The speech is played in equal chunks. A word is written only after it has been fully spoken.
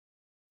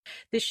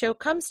This show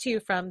comes to you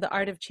from the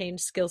Art of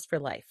Change Skills for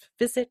Life.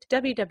 Visit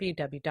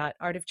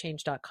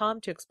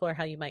www.artofchange.com to explore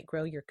how you might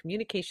grow your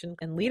communication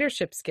and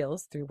leadership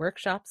skills through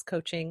workshops,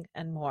 coaching,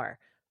 and more.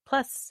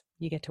 Plus,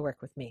 you get to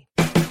work with me.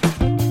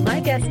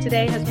 My guest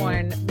today has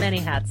worn many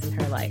hats in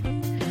her life.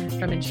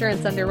 From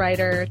insurance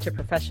underwriter to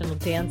professional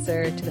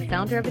dancer to the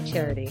founder of a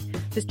charity,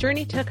 this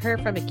journey took her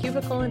from a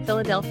cubicle in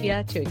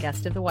Philadelphia to a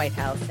guest of the White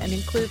House and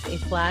includes a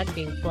flag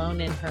being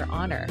flown in her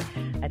honor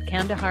at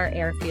Kandahar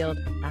Airfield,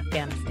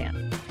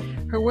 Afghanistan.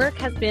 Her work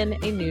has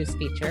been a news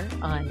feature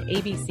on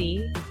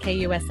ABC,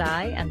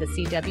 KUSI, and the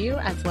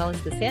CW, as well as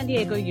the San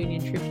Diego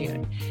Union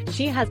Tribune.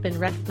 She has been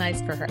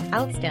recognized for her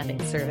outstanding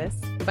service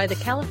by the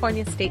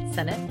California State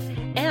Senate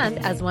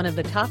and as one of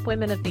the top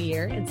women of the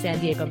year in San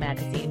Diego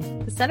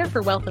Magazine, the Center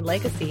for Wealth and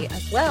Legacy,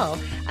 as well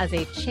as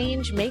a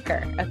change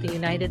maker at the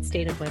United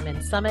State of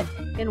Women Summit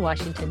in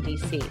Washington,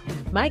 D.C.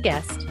 My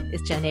guest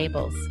is Jen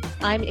Abels.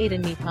 I'm Ada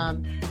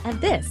Nepom,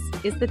 and this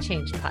is the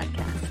Change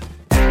Podcast.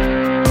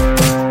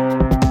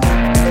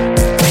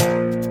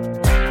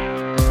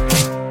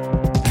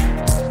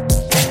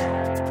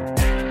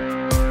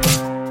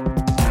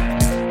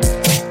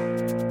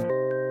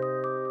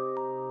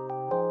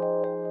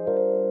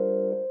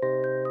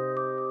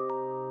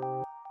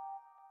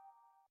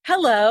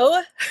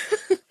 Hello.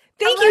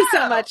 Thank you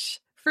so much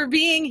for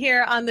being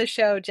here on the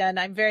show, Jen.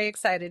 I'm very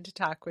excited to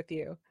talk with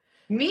you.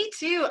 Me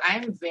too.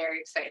 I'm very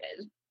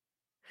excited.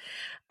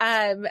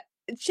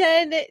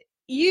 Jen,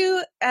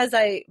 you, as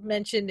I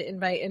mentioned in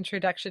my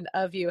introduction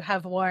of you,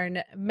 have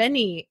worn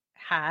many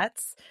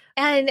hats.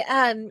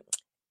 And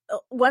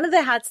one of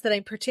the hats that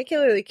I'm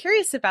particularly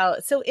curious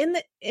about, so in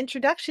the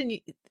introduction,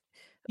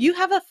 you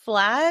have a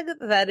flag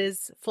that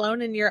is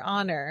flown in your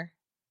honor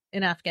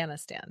in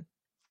Afghanistan.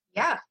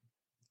 Yeah.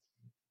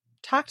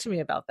 Talk to me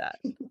about that.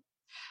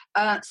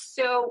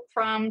 So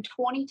from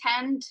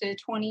 2010 to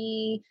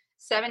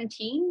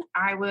 2017,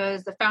 I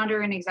was the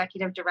founder and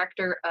executive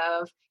director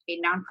of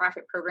a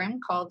nonprofit program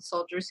called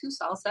Soldiers Who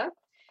Salsa.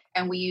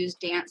 And we use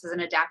dance as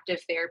an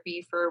adaptive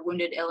therapy for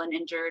wounded, ill, and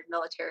injured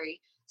military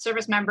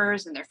service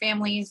members and their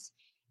families.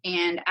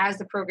 And as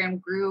the program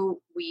grew,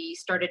 we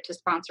started to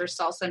sponsor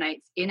salsa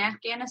nights in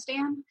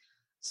Afghanistan.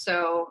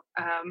 So,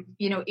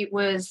 it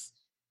was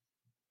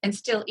and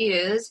still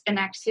is an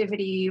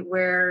activity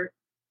where,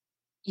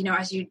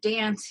 as you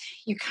dance,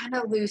 you kind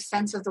of lose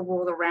sense of the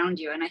world around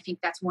you. And I think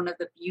that's one of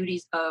the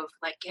beauties of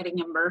like getting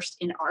immersed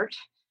in art,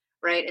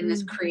 right? In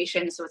this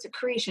creation. So it's a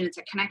creation, it's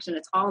a connection,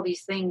 it's all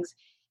these things.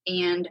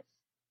 And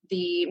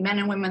the men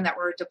and women that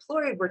were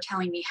deployed were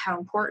telling me how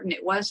important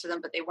it was to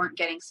them, but they weren't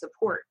getting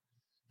support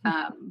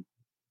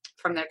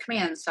from their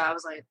commands. So I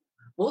was like,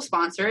 we'll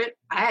sponsor it.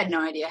 I had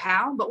no idea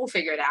how, but we'll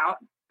figure it out.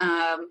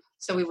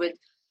 So we would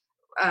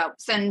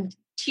send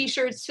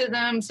T-shirts to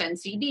them, send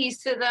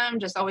CDs to them,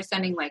 just always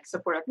sending like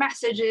supportive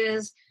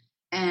messages.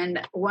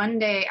 And one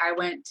day I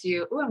went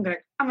to, I'm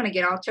gonna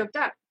get all choked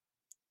up.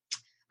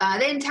 They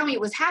didn't tell me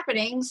it was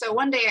happening. So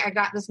one day I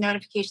got this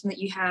notification that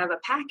you have a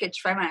package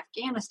from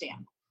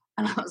Afghanistan.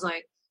 And I was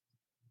like,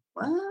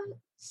 what?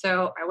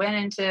 So I went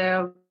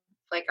into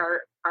like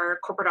our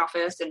corporate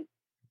office and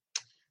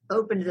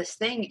opened this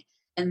thing.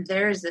 And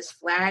there's this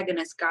flag and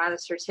it's got a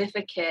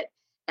certificate.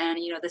 And,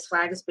 this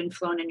flag has been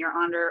flown in your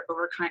honor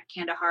over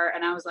Kandahar.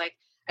 And I was like,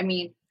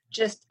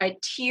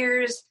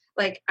 tears,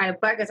 like I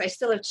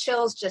still have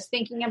chills just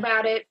thinking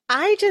about it.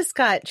 I just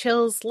got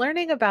chills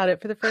learning about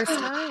it for the first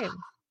time.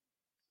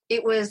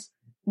 It was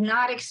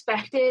not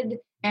expected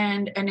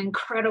and an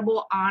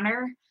incredible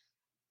honor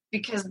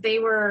because they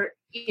were,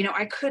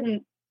 I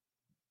couldn't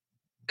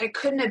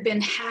have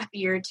been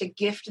happier to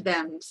gift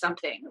them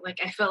something.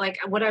 Like I felt like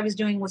what I was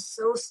doing was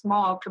so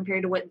small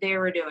compared to what they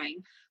were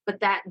doing,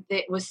 but that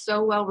it was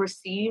so well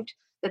received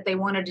that they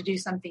wanted to do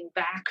something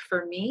back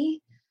for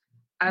me.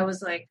 I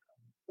was like,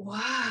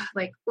 wow,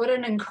 like what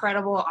an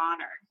incredible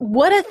honor.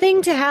 What a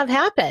thing to have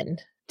happen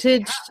to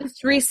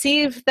just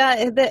receive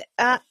that.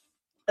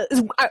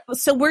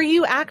 So were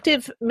you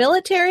active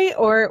military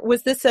or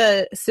was this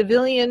a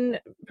civilian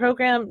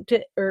program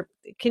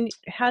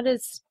how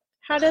does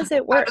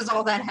it work? How does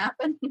all that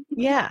happen?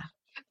 Yeah.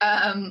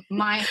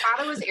 My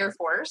father was Air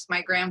Force.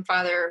 My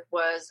grandfather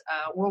was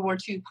a World War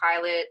II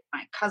pilot.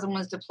 My cousin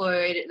was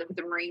deployed with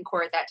the Marine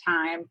Corps at that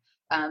time.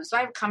 So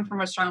I've come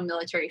from a strong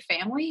military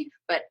family,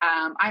 but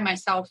I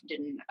myself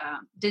didn't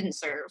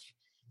serve.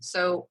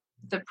 So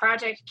the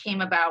project came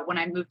about when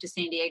I moved to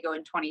San Diego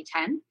in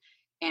 2010.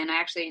 And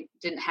I actually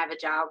didn't have a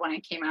job when I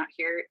came out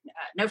here.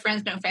 No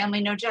friends, no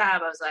family, no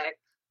job. I was like,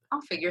 I'll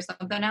figure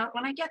something out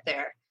when I get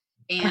there.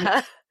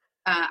 And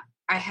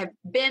I had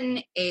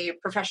been a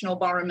professional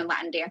ballroom and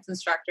Latin dance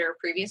instructor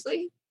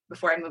previously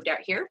before I moved out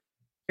here.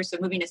 So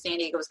moving to San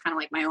Diego was kind of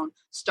like my own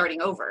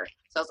starting over.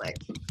 So I was like,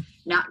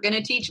 not going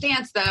to teach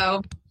dance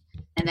though.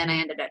 And then I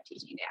ended up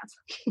teaching dance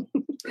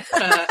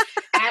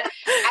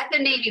at the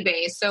Navy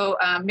base. So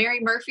Mary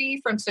Murphy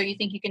from So You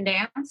Think You Can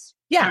Dance.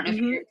 Yeah. I don't know if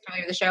you're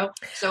familiar with the show.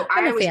 So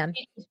I'm a fan.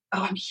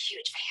 I'm a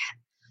huge fan.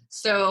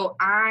 So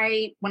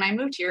when I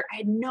moved here, I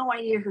had no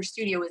idea her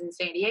studio was in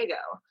San Diego.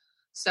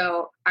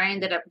 So I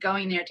ended up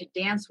going there to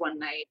dance one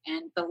night.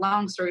 And the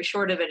long story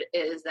short of it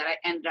is that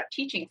I ended up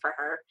teaching for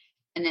her.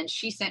 And then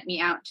she sent me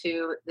out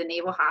to the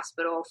Naval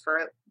Hospital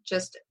for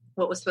just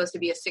what was supposed to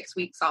be a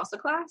 6-week salsa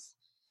class.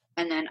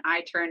 And then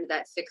I turned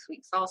that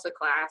 6-week salsa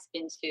class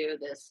into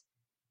this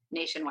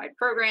nationwide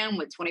program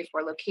with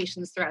 24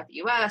 locations throughout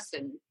the US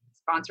and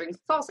sponsoring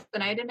salsa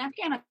night in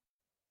Afghanistan.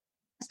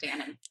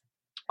 And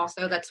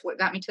also that's what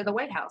got me to the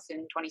White House in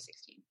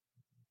 2016.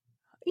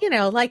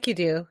 Like you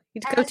do.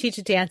 You go teach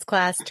a dance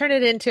class, turn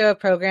it into a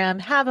program,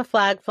 have a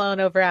flag flown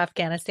over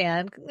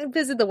Afghanistan,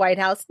 visit the White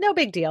House. No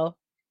big deal.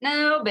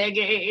 No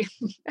biggie.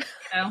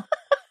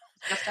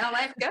 Just how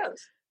life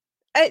goes.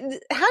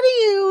 How do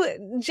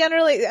you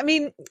generally,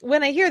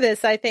 when I hear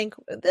this, I think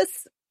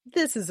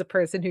this is a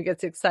person who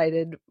gets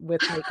excited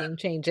with making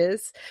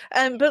changes.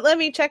 But let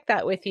me check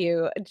that with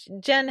you.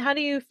 Jen, how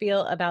do you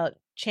feel about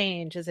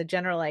change as a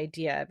general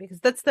idea?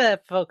 Because that's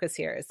the focus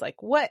here, is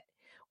like, what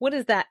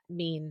does that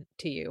mean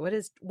to you?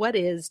 What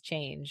is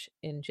change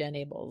in Jen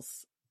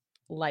Abel's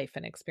life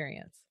and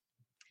experience?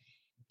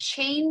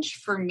 Change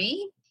for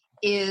me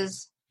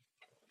is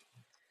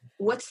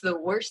what's the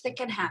worst that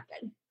can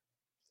happen.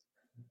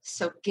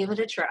 So give it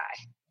a try.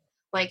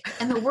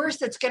 And the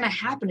worst that's going to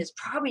happen is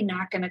probably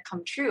not going to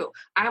come true.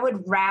 I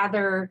would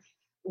rather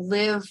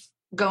live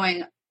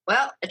going,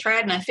 well, I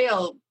tried and I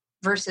failed,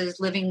 versus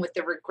living with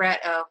the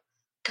regret of,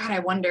 God, I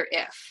wonder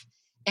if.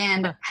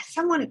 And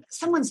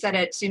someone said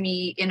it to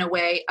me in a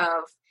way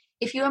of,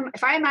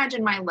 if I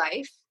imagine my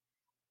life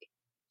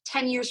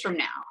 10 years from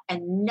now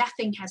and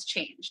nothing has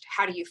changed,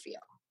 how do you feel?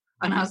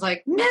 And I was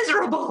like,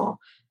 miserable.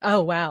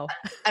 Oh, wow.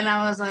 And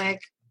I was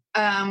like,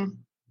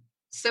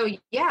 so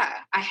yeah,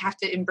 I have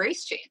to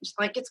embrace change.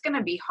 It's going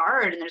to be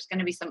hard and there's going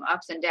to be some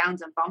ups and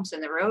downs and bumps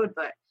in the road,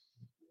 but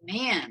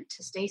man,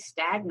 to stay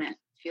stagnant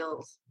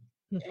feels,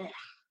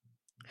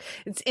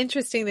 It's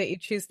interesting that you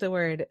choose the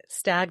word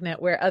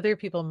stagnant where other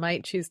people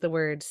might choose the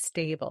word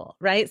stable,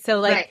 right?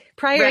 So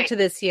prior to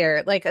this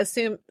year, let's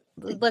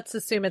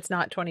assume it's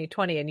not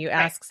 2020 and you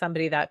ask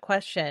somebody that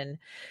question.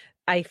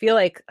 I feel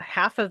like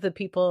half of the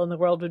people in the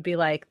world would be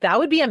like, that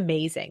would be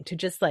amazing to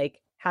just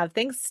have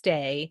things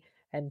stay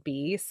and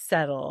be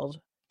settled.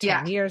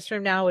 10 years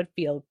from now would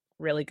feel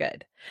really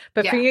good.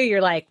 But for you,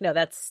 you're like, no,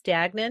 that's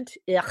stagnant.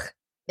 Ugh.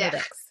 Yeah.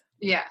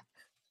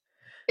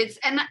 It's,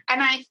 and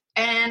I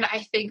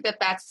think that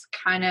that's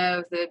kind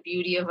of the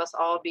beauty of us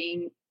all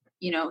being,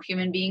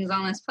 human beings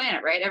on this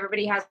planet, right?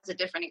 Everybody has a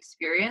different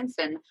experience.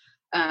 And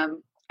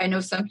I know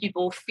some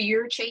people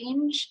fear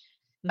change.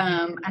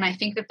 And I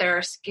think that there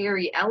are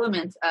scary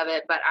elements of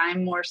it, but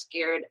I'm more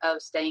scared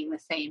of staying the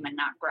same and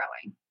not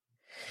growing.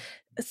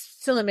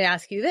 So let me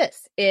ask you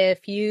this.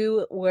 If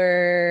you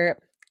were,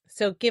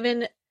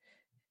 given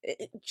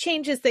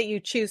changes that you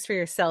choose for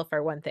yourself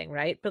are one thing,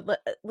 right? But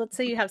let's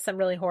say you have some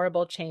really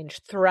horrible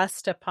change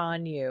thrust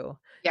upon you.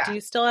 Yeah. Do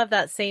you still have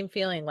that same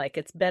feeling like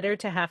it's better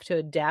to have to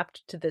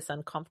adapt to this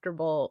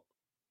uncomfortable,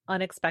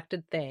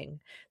 unexpected thing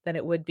than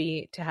it would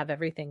be to have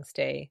everything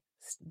stay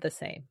the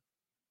same?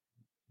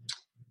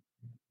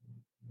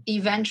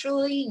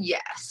 Eventually,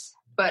 yes.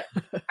 But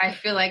I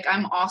feel like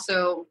I'm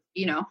also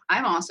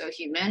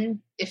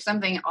human. If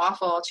something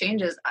awful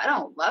changes, I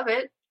don't love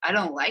it. I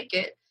don't like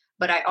it.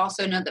 But I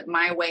also know that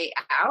my way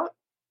out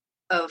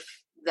of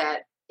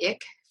that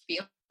ick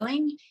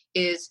feeling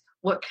is,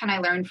 what can I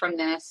learn from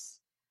this?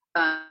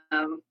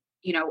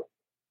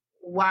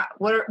 What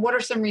are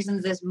some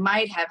reasons this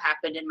might have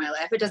happened in my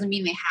life? It doesn't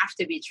mean they have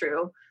to be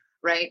true,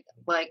 right?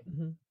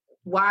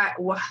 Why,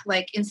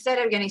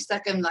 instead of getting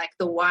stuck in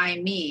the why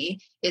me,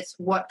 it's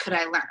what could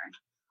I learn?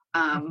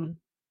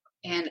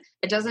 And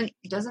it doesn't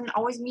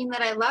always mean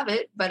that I love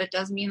it, but it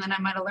does mean that I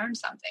might have learned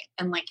something.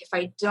 And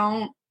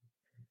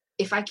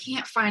if I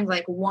can't find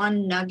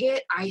one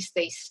nugget, I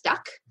stay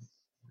stuck.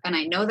 And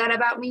I know that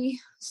about me.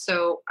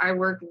 So I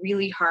work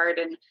really hard,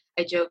 and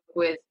I joke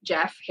with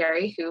Jeff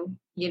Harry, who,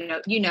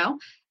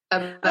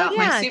 about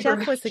my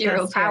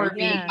superhero power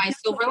being my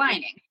silver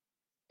lining,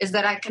 is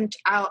that I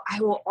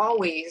will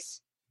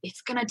always,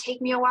 it's going to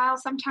take me a while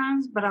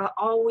sometimes, but I'll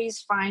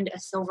always find a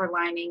silver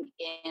lining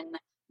in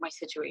my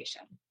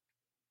situation.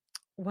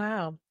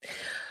 Wow.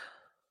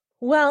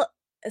 Well,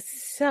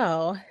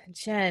 so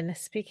Jen,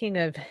 speaking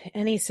of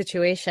any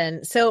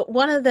situation, so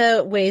one of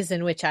the ways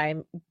in which I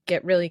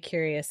get really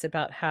curious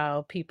about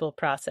how people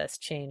process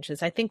change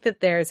is I think that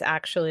there's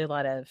actually a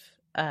lot of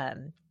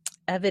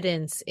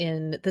evidence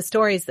in the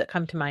stories that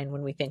come to mind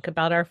when we think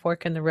about our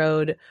fork in the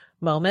road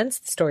moments,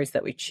 the stories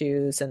that we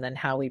choose, and then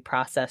how we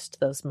processed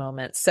those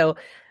moments. So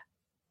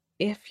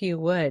if you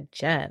would,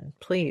 Jen,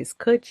 please,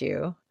 would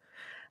you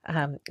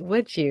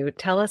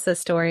tell us a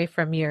story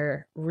from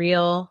your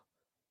real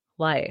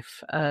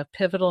life, a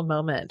pivotal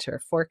moment or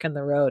fork in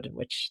the road in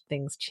which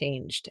things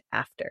changed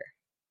after?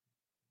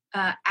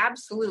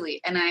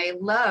 Absolutely. And I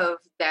love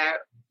that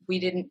we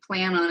didn't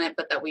plan on it,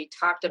 but that we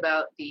talked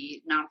about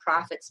the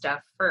nonprofit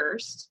stuff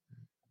first,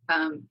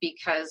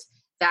 because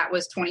that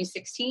was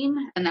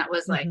 2016. And that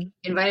was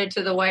invited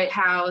to the White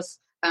House,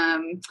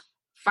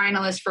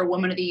 finalist for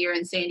Woman of the Year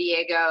in San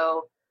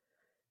Diego,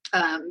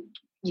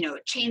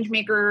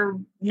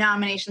 Changemaker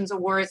nominations,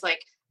 awards,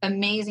 like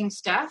amazing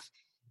stuff.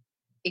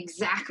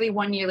 Exactly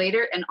 1 year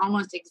later, and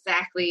almost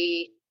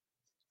exactly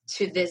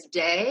to this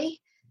day,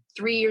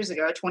 3 years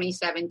ago,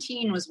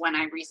 2017 was when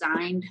I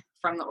resigned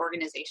from the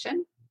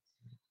organization.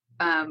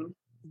 And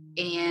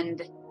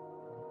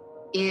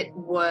it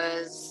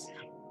was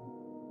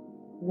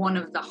one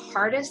of the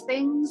hardest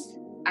things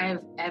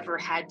I've ever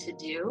had to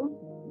do.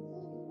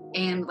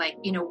 And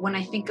when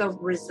I think of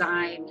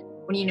resign,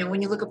 when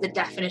you look up the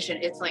definition,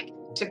 it's like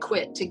to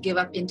quit, to give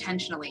up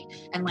intentionally.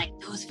 And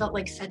those felt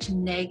like such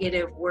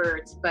negative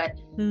words, but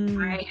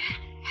I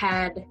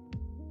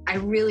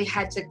really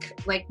had to,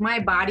 my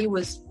body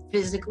was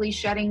physically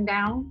shutting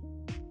down.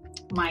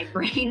 My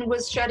brain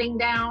was shutting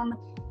down.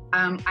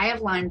 I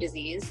have Lyme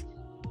disease.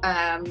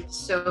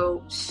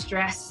 So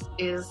stress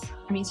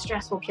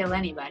will kill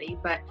anybody,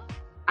 but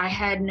I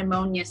had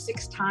pneumonia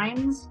 6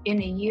 times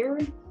in a year.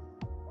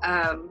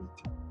 Wow.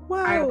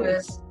 I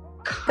was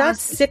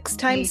That's 6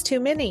 times too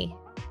many.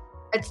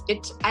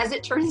 It's as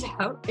it turns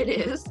out, it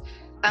is.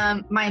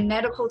 My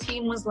medical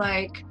team was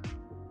like,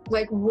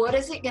 what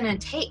is it going to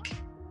take?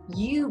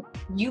 You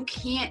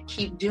can't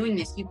keep doing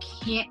this. You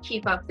can't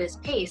keep up this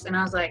pace. And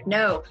I was like,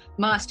 no,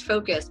 must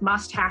focus,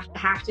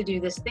 have to do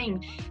this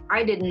thing.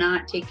 I did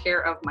not take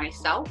care of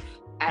myself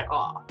at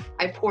all.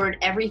 I poured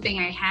everything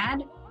I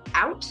had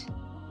out.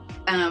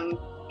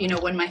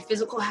 When my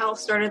physical health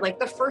started,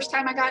 the first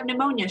time I got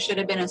pneumonia should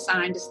have been a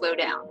sign to slow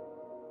down.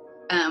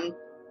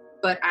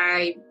 But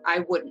I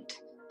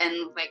wouldn't.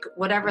 And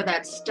whatever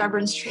that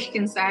stubborn streak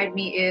inside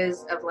me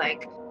is of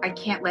I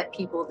can't let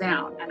people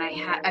down. And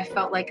I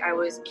felt like I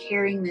was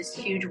carrying this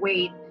huge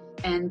weight,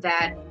 and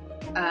that,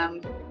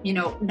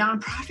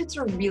 nonprofits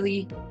are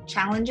really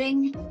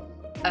challenging.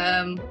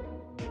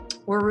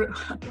 We're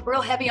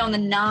real heavy on the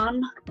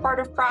non part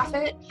of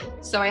profit.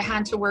 So I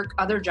had to work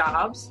other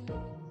jobs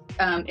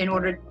in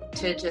order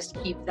to just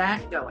keep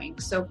that going.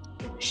 So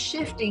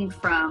shifting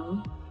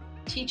from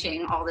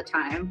teaching all the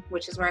time,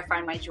 which is where I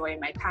find my joy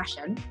and my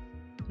passion,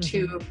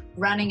 to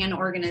running an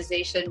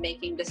organization,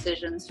 making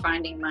decisions,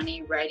 finding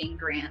money, writing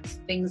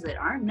grants, things that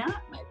are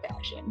not my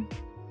passion.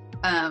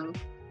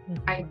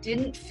 I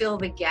didn't fill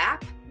the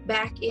gap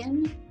back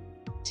in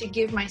to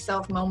give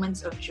myself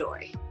moments of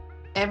joy.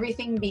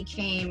 Everything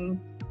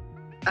became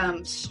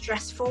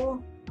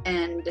stressful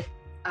and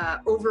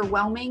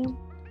overwhelming.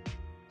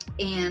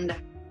 And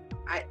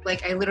I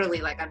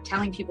literally, I'm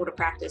telling people to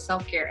practice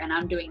self-care, and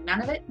I'm doing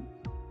none of it.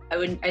 I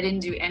didn't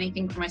do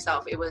anything for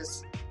myself. It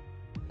was,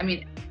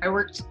 I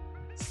worked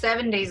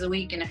 7 days a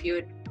week, and if you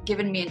had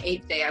given me an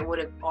 8th day, I would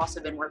have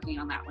also been working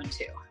on that one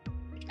too.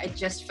 I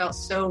just felt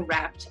so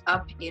wrapped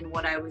up in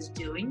what I was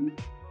doing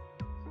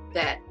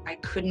that I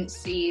couldn't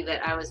see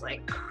that I was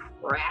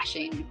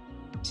crashing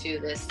to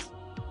this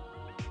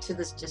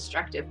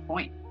destructive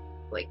point.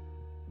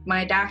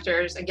 My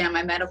doctors, again,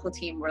 my medical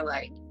team were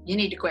like, you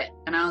need to quit.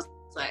 And I was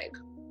like,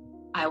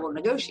 I will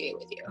negotiate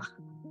with you.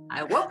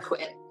 I won't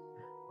quit,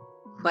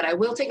 but I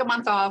will take a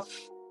month off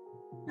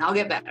and I'll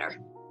get better.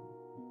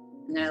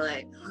 And they're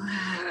like,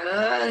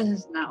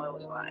 that's not what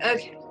we want.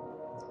 Okay.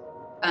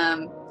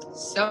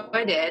 So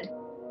I did.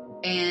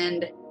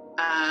 And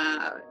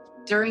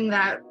during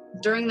that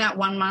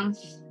 1 month,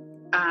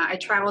 I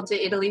traveled to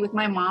Italy with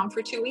my mom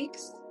for 2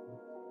 weeks.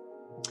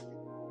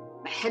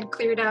 My head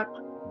cleared up,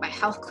 my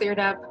health cleared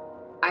up.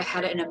 I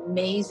had an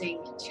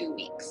amazing 2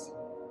 weeks.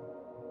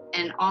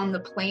 And on the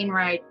plane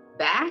ride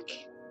back,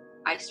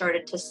 I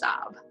started to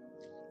sob.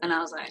 And I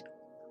was like,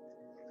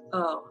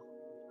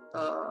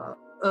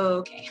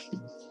 okay.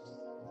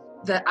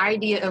 The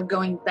idea of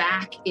going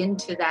back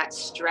into that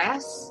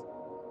stress,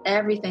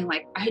 everything,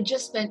 I had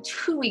just spent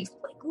 2 weeks,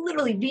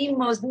 literally the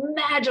most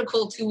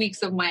magical 2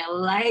 weeks of my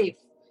life.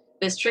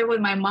 This trip with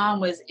my mom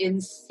was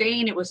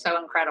insane. It was so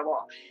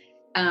incredible.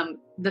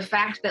 The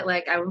fact that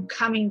I'm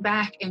coming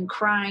back and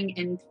crying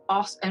and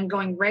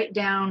going right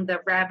down the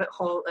rabbit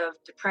hole of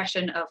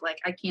depression of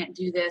I can't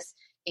do this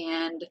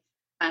and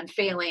I'm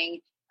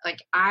failing.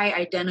 I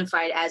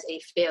identified as a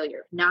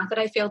failure, not that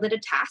I failed at a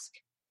task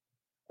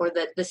or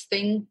that this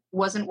thing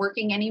wasn't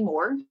working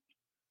anymore.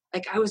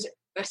 I was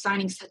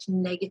assigning such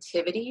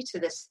negativity to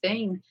this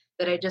thing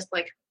that I just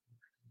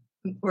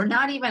we're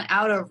not even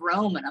out of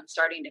Rome and I'm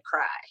starting to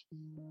cry.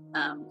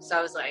 So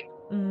I was like,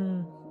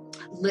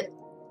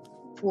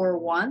 for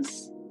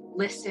once,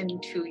 listen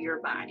to your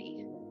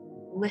body.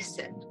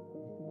 Listen.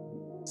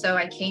 So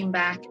I came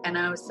back and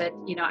I said,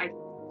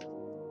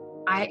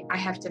 I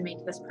have to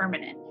make this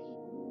permanent.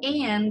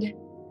 And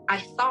I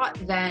thought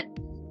that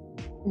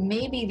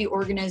maybe the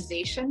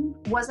organization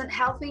wasn't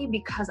healthy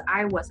because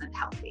I wasn't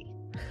healthy.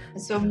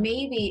 And so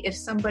maybe if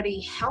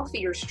somebody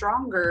healthier,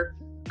 stronger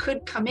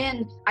could come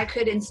in, I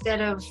could,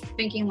 instead of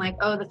thinking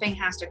the thing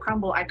has to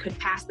crumble, I could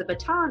pass the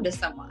baton to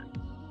someone.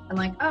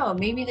 And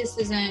maybe this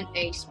isn't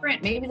a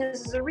sprint. Maybe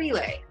this is a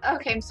relay.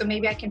 Okay, so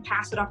maybe I can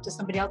pass it off to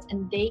somebody else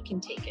and they can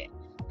take it.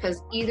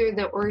 Because either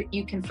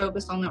you can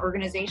focus on the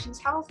organization's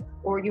health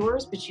or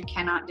yours, but you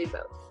cannot do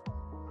both.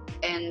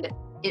 And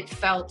it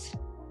felt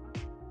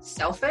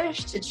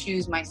selfish to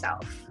choose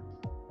myself.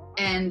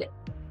 And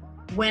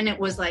when it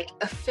was like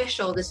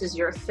official, this is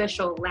your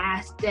official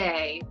last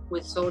day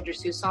with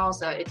Soldiers Who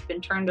Salsa, it's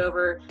been turned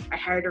over, I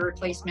hired a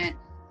replacement.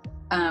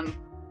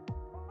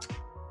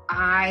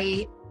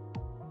 I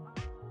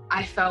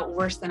felt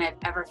worse than I've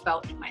ever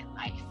felt in my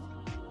life.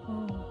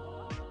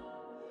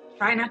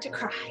 Try not to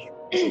cry.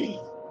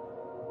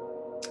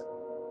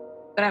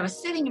 But I was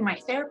sitting in my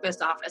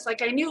therapist's office,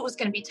 like I knew it was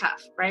going to be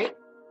tough, right?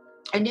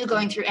 I knew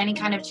going through any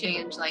kind of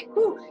change, like,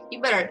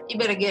 you better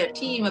get a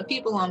team of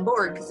people on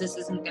board because this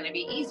isn't going to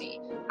be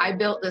easy. I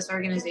built this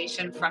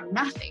organization from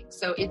nothing,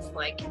 so it's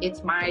like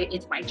it's my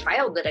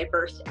child that I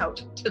birthed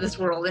out to this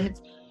world, and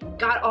it's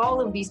got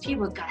all of these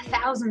people. It's got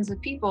thousands of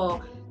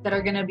people that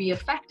are going to be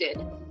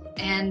affected,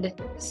 and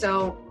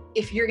so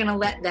if you're going to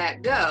let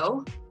that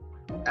go,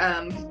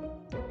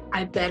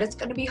 I bet it's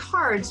going to be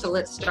hard. So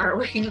let's start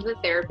working with a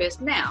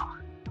therapist now.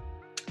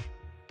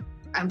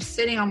 I'm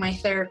sitting on my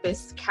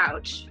therapist's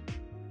couch.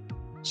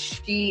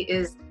 She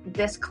is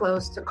this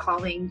close to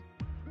calling,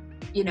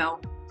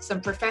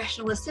 some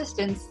professional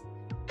assistance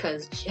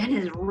because Jen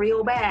is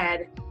real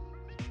bad.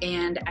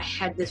 And I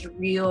had this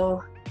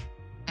real,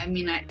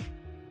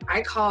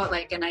 I call it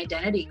like an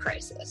identity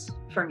crisis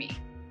for me.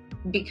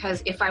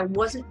 Because if I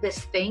wasn't this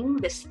thing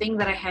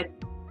that I had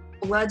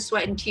blood,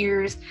 sweat, and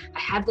tears, I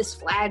have this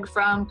flag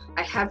from,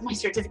 I have my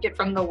certificate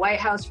from the White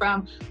House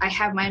from, I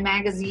have my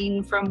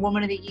magazine from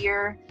Woman of the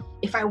Year.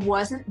 If I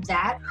wasn't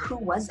that, who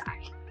was I?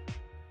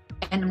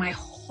 And my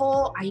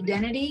whole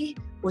identity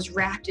was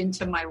wrapped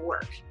into my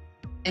work.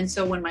 And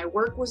so when my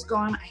work was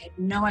gone, I had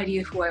no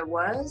idea who I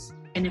was.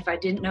 And if I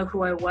didn't know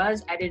who I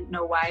was, I didn't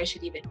know why I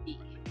should even be.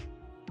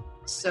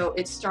 So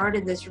it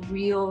started this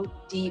real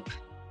deep,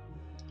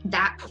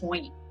 that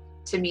point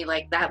to me,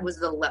 like that was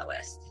the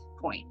lowest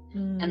point.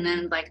 And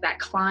then like that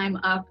climb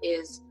up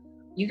is,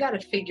 you got to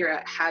figure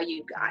out how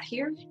you got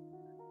here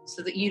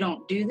so that you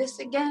don't do this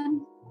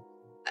again.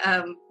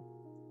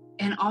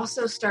 And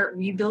also start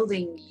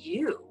rebuilding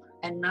you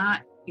and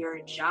not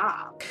your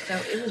job. So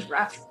it was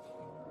rough.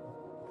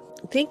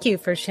 Thank you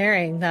for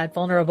sharing that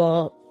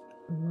vulnerable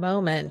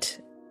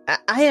moment.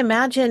 I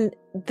imagine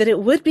that it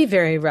would be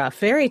very rough,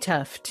 very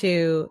tough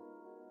to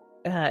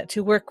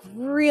work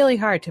really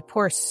hard, to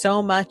pour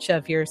so much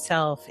of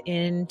yourself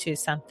into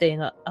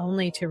something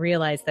only to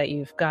realize that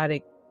you've got to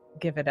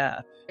give it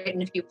up.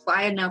 And if you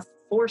apply enough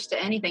force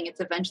to anything,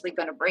 it's eventually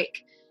going to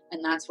break.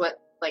 And that's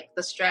what, like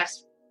the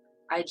stress,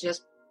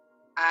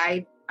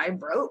 I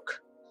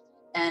broke.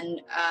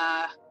 And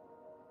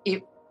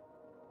it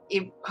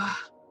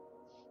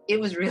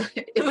was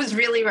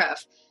really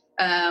rough.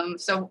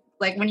 So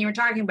like when you were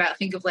talking about,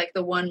 think of like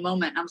the one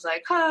moment, I was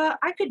like,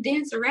 I could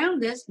dance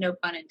around this, no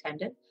pun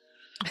intended.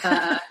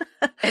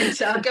 And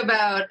talk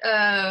about,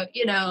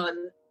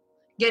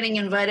 getting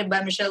invited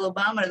by Michelle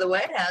Obama to the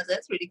White House.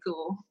 That's pretty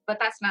cool. But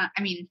that's not,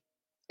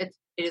 it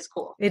is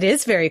cool. It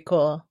is very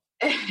cool.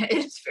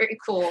 It's very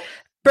cool.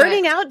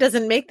 Burning out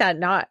doesn't make that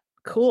not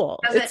cool.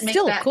 It's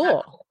still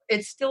cool.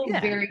 It's still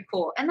very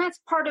cool. And that's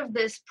part of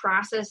this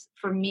process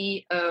for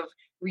me of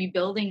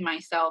rebuilding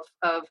myself,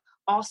 of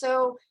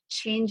also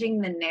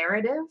changing the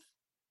narrative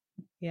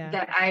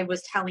that I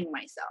was telling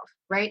myself,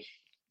 right?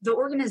 The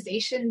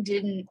organization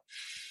didn't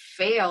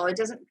fail. It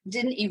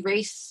didn't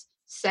erase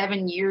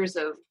 7 years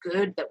of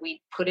good that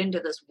we put into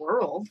this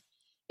world.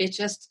 It's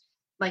just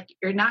like,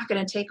 you're not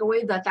going to take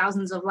away the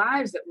thousands of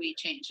lives that we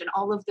changed and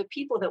all of the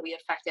people that we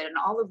affected and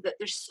all of that.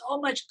 There's so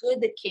much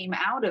good that came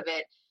out of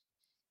it.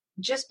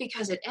 Just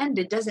because it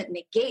ended doesn't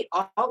negate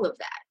all of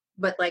that.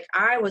 But like,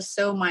 I was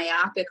so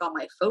myopic on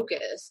my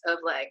focus of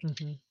like,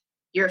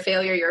 you're a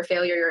failure, you're a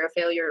failure, you're a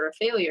failure, you're a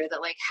failure,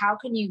 that like, how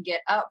can you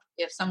get up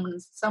if someone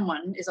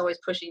is always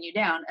pushing you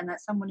down, and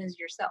that someone is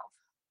yourself?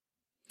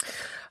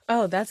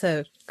 Oh, that's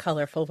a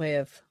colorful way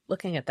of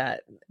looking at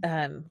that.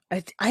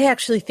 I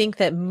actually think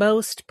that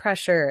most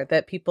pressure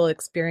that people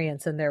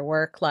experience in their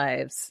work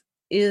lives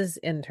is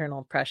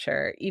internal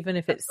pressure, even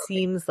if it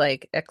seems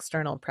like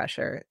external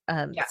pressure.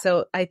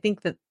 So I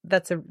think that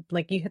that's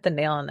like you hit the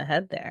nail on the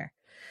head there.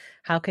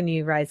 How can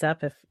you rise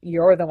up if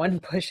you're the one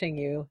pushing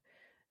you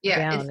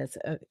down?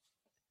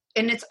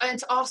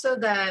 It's also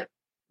that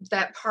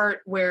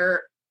part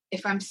where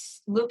if I'm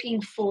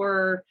looking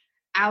for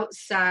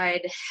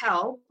outside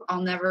help,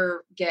 I'll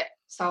never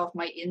solve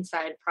my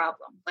inside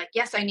problem. Like,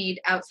 yes, I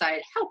need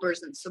outside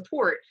helpers and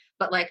support,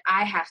 but like,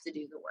 I have to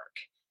do the work,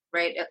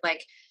 right?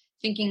 Like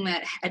thinking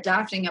that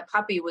adopting a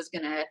puppy was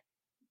going to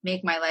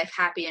make my life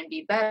happy and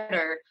be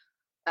better.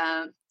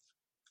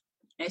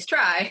 Nice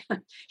try.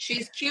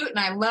 She's cute and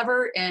I love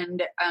her.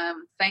 And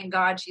thank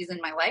God she's in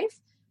my life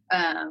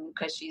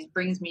because she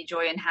brings me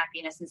joy and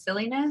happiness and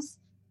silliness.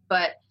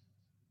 But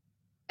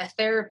a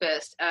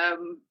therapist,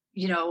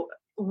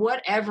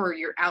 whatever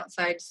your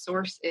outside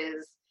source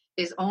is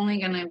only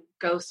going to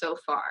go so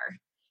far.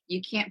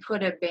 You can't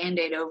put a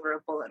Band-Aid over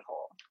a bullet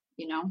hole,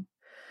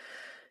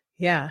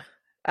 Yeah.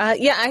 I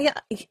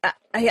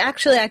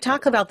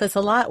talk about this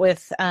a lot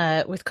with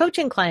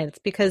coaching clients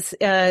because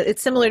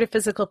it's similar to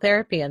physical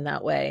therapy in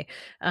that way.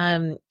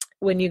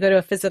 when you go to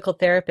a physical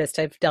therapist,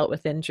 I've dealt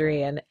with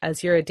injury, and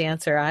as you're a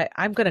dancer,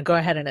 I'm going to go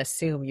ahead and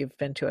assume you've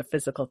been to a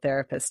physical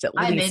therapist at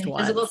I'm least in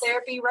once. physical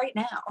therapy right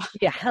now.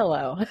 Yeah,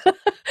 hello.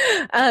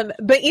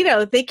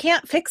 But they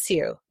can't fix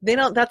you. They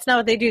don't, that's not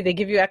what they do. They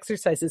give you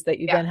exercises that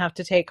you then have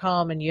to take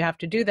home, and you have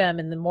to do them.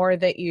 And the more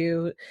that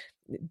you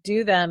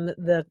do them,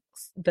 the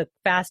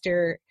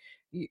faster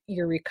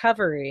your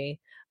recovery.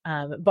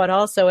 But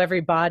also every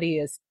body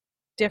is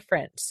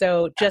different.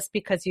 So just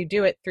because you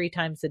do it 3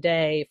 times a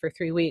day for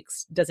 3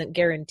 weeks doesn't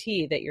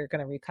guarantee that you're going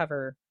to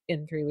recover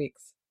in 3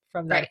 weeks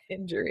from that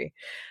injury.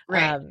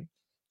 Right.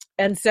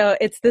 And so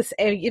it's this,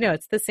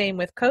 it's the same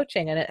with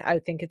coaching. And I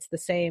think it's the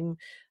same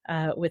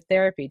with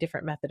therapy,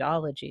 different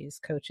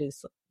methodologies,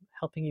 coaches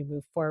helping you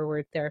move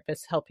forward,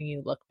 therapists helping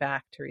you look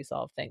back to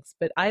resolve things.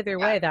 But either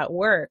way, that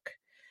work,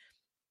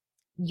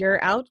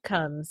 your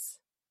outcomes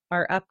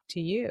are up to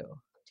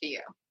you. To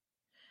you.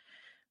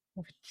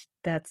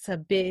 That's a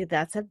biggie.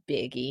 It's a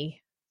biggie.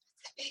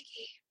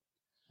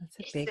 That's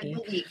a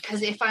biggie.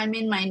 Because if I'm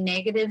in my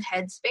negative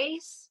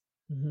headspace,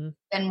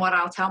 then what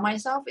I'll tell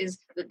myself is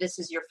that this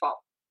is your fault.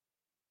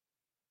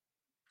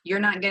 You're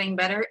not getting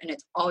better, and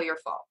it's all your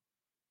fault.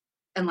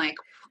 And I'm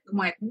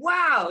like,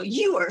 wow,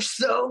 you are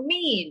so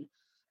mean.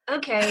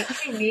 Okay,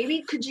 hey,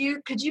 maybe could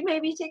you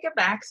maybe take a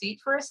back seat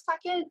for a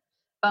second?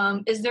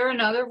 Is there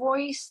another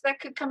voice that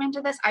could come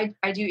into this? I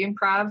do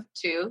improv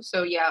too,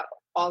 so yeah,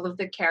 all of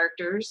the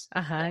characters.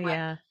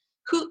 Yeah.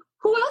 Who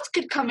else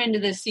could come into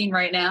this scene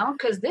right now?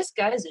 Because this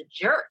guy is a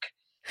jerk.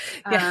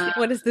 Yeah.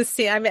 What is this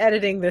scene? I'm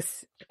editing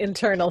this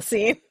internal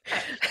scene.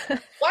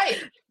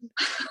 Right.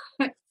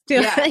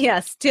 Still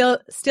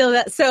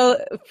that. So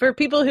for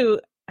people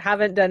who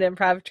haven't done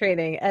improv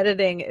training,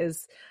 editing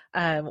is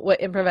what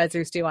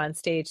improvisers do on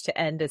stage to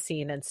end a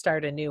scene and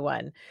start a new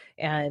one.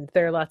 And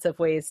there are lots of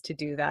ways to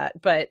do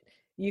that, but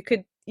you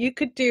could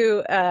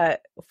do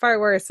far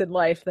worse in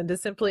life than to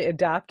simply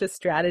adopt a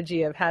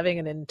strategy of having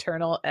an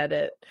internal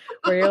edit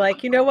where you're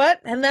like, you know what?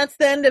 And that's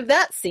the end of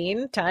that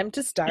scene. Time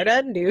to start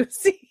a new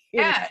scene.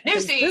 Yeah, new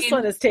scene. This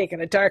one has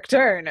taken a dark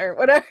turn or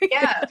whatever.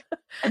 Yeah.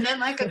 And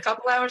then a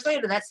couple hours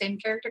later, that same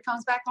character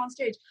comes back on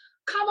stage.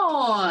 Come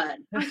on.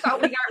 I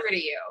thought we got rid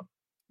of you.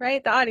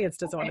 Right? The audience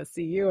doesn't want to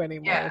see you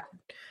anymore. Yeah.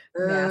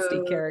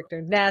 Nasty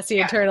character, nasty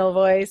internal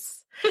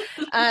voice.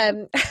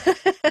 I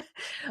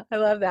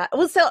love that.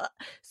 Well, so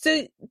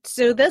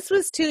this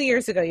was 2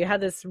 years ago. You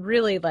had this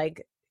really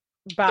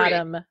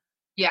bottom.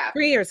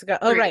 3 years ago.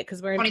 Oh, right.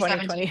 Because we're in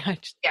 2020.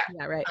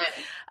 Yeah, right.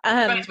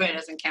 2020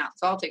 doesn't count.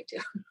 So I'll take 2.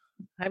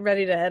 I'm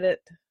ready to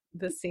edit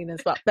this scene as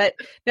well. But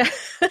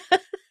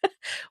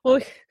well,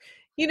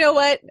 you know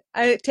what?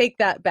 I take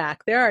that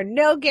back. There are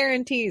no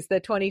guarantees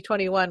that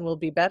 2021 will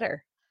be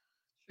better.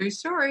 True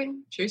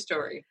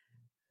story.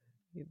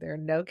 There are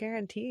no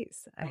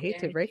guarantees. I hate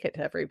to break it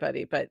to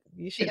everybody, but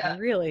you should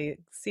really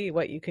see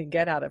what you can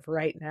get out of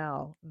right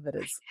now that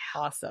is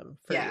awesome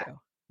for you.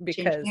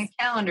 Because changing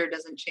a calendar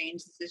doesn't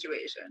change the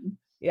situation.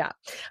 Yeah.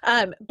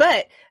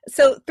 But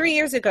so 3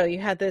 years ago, you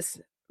had this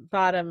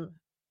bottom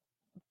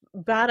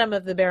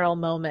of the barrel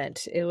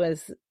moment. It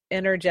was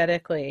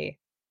energetically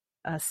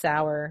a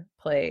sour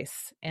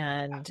place.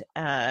 And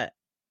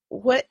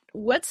what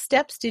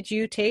steps did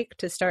you take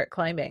to start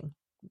climbing?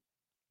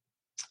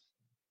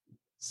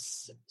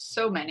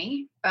 So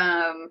many,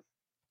 and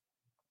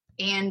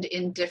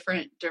in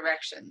different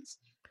directions.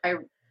 I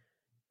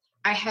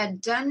had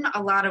done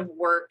a lot of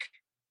work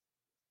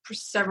for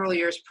several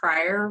years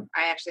prior.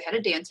 I actually had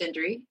a dance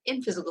injury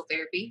in physical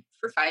therapy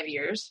for 5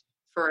 years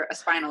for a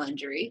spinal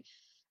injury.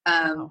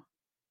 And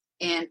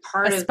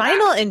part of a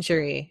spinal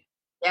injury.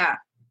 Yeah.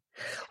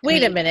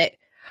 Wait a minute.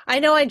 I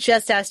know I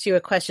just asked you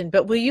a question,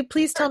 but will you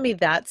please tell me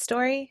that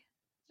story?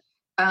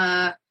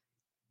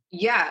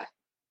 Yeah.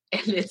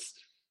 And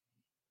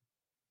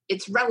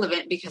it's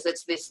relevant because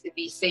it's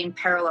these same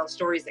parallel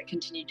stories that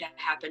continue to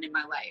happen in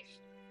my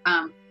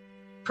life.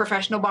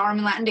 Professional ballroom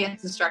and Latin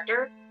dance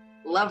instructor,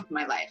 loved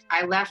my life.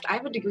 I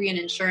have a degree in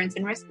insurance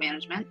and risk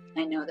management.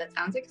 I know that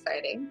sounds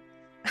exciting.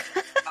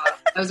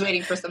 I was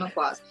waiting for some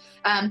applause.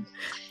 And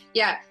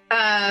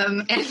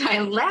I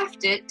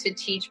left it to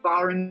teach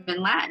ballroom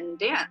and Latin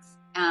dance.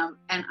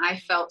 And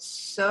I felt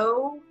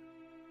so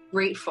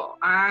grateful.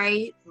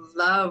 I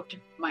loved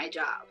my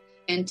job.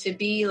 And to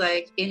be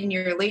in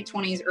your late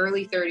 20s,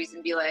 early 30s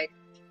and be like,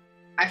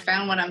 I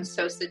found what I'm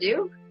supposed to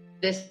do.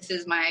 This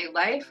is my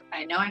life.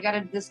 I know I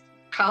got this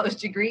college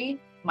degree.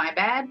 My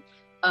bad.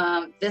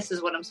 This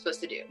is what I'm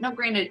supposed to do. Now,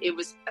 granted,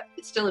 it's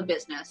still a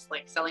business.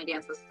 Selling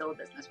dance was still a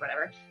business,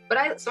 whatever. But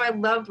I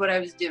loved what I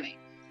was doing.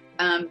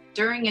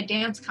 During a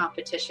dance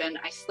competition,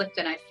 I slipped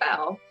and I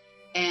fell.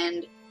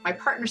 And my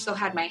partner still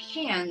had my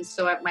hands,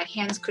 so my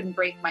hands couldn't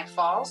break my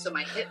fall. So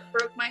my hip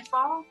broke my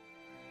fall.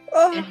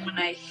 Oh. And when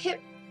I hit,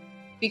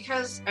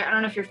 because I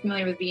don't know if you're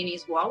familiar with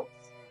Viennese waltz.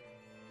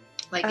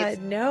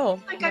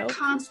 No. A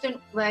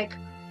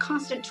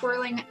constant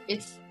twirling.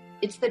 It's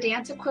the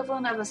dance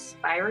equivalent of a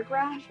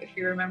spirograph, if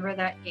you remember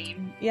that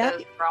game. Yeah.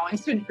 The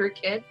drawings when you were a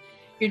kid.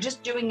 You're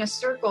just doing a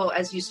circle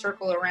as you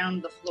circle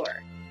around the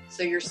floor.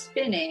 So you're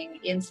spinning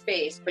in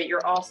space, but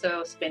you're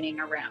also spinning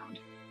around.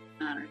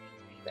 I don't know.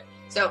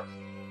 So,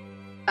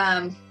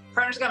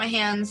 partner's got my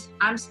hands,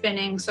 I'm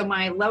spinning. So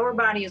my lower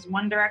body is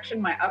one direction,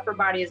 my upper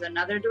body is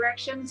another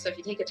direction. So if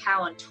you take a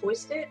towel and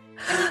twist it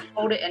and then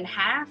hold it in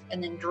half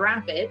and then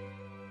drop it,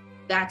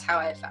 that's how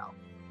I felt,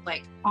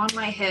 like on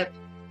my hip.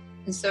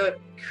 And so it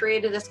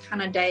created this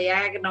kind of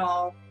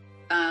diagonal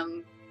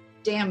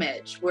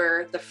damage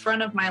where the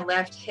front of my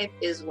left hip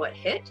is what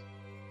hit,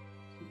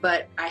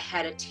 but I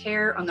had a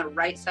tear on the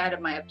right side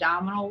of my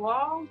abdominal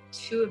wall.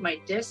 2 of my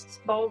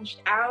discs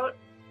bulged out.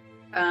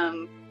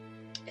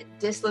 It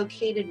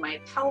dislocated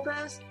my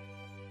pelvis.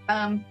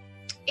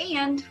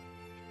 And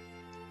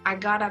I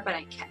got up and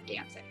I kept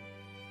dancing.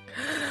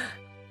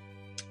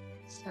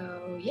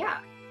 So yeah.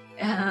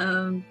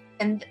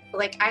 And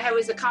like I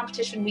was a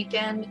competition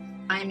weekend.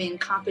 I'm in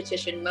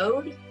competition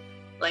mode.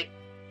 Like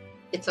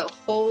it's a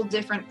whole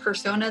different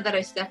persona that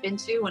I step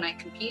into when I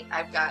compete.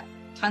 I've got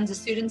tons of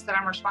students that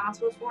I'm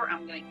responsible for.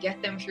 I'm going to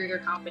get them through their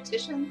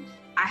competition.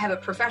 I have a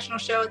professional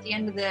show at the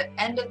end of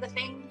the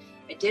thing.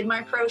 I did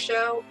my pro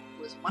show.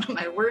 It was one of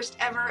my worst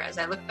ever as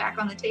I look back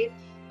on the tape.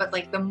 But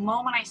like the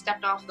moment I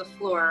stepped off the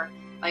floor,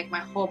 like my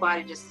whole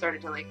body just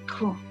started to like,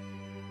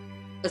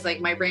 it's like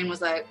my brain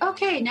was like,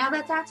 okay, now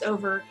that that's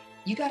over,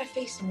 you got to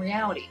face some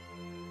reality.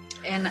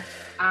 And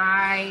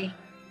I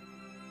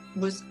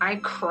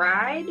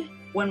cried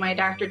when my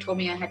doctor told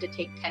me I had to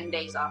take 10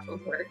 days off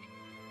of work.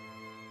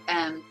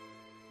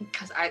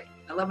 Because I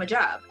love my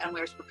job and we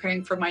were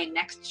preparing for my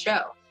next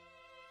show.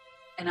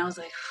 And I was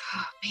like,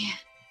 oh man,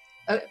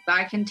 okay,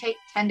 I can take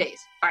 10 days.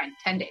 Fine,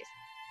 10 days.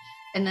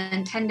 And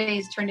then 10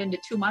 days turned into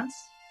 2 months.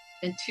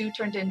 Then 2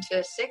 turned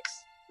into 6,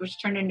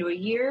 which turned into a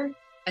year.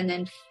 And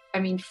then,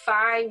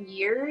 5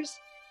 years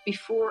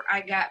before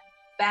I got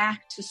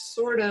back to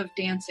sort of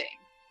dancing.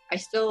 I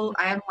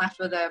am left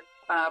with a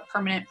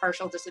permanent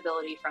partial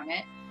disability from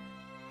it.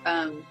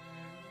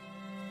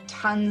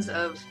 Tons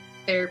of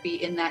therapy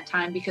in that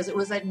time because it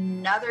was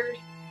another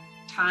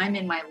time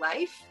in my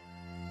life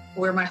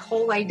where my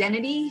whole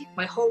identity,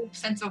 my whole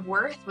sense of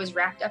worth was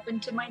wrapped up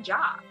into my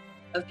job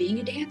of being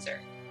a dancer.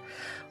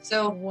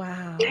 So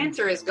wow.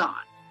 Dancer is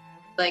gone.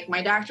 Like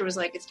my doctor was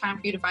like, it's time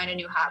for you to find a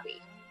new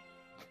hobby.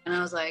 And I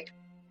was like,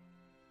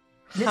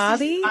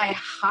 this is my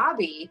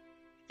hobby.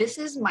 This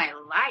is my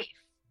life.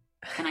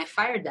 And I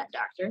fired that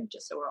doctor,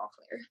 just so we're all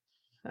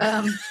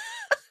clear.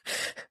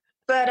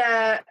 But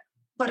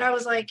I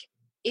was like,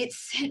 it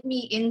sent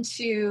me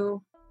into,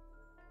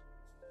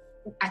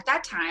 at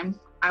that time,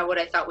 what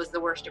I thought was the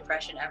worst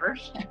depression ever.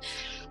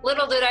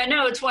 Little did I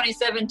know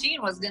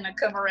 2017 was going to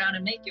come around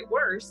and make it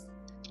worse.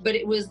 But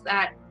it was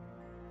that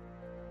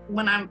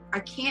when I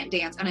can't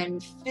dance and I'm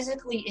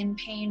physically in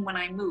pain when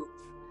I move.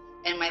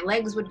 And my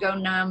legs would go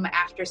numb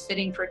after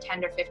sitting for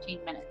 10 to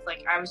 15 minutes.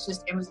 Like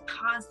it was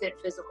constant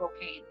physical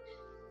pain.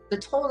 The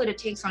toll that it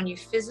takes on you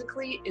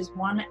physically is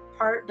one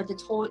part, but the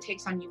toll it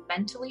takes on you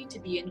mentally to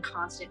be in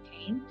constant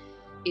pain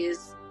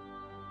is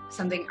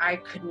something I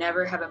could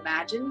never have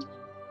imagined.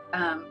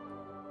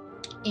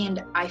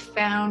 And I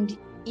found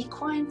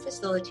equine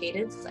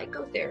facilitated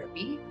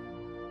psychotherapy,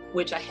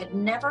 which I had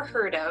never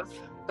heard of,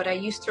 but I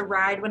used to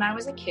ride when I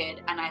was a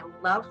kid and I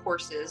love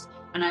horses.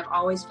 And I've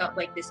always felt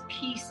like this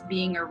peace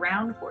being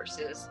around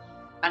horses.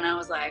 And I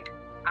was like,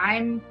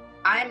 I'm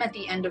at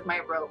the end of my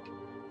rope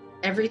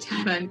every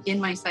time I'm in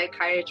my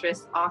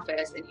psychiatrist's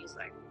office. And he's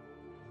like,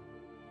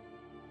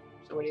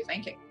 so what are you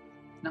thinking?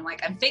 And I'm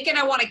like, I'm thinking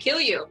I want to kill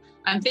you.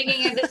 I'm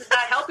thinking this is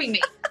not helping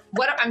me.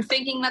 I'm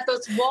thinking that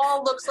this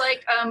wall looks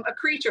like a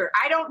creature.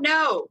 I don't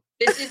know.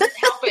 This isn't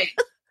helping.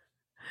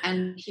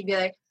 And he'd be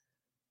like,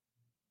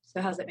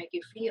 so how does it make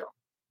you feel?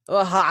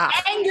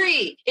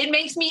 Angry. It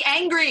makes me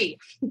angry.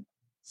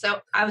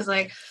 So I was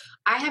like,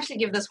 I have to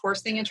give this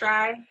horse thing a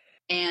try.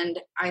 And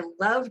I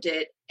loved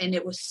it. And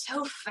it was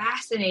so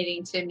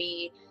fascinating to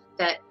me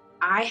that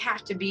I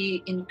have to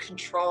be in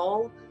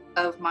control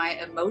of my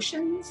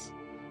emotions.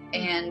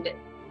 And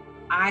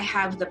I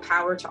have the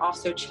power to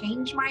also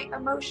change my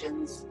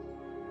emotions.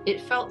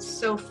 It felt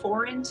so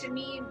foreign to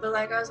me, but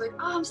like I was like,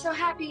 oh, I'm so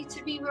happy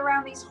to be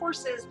around these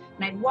horses.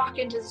 And I'd walk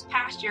into this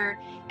pasture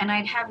and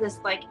I'd have this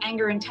like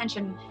anger and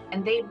tension,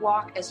 and they'd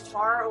walk as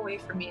far away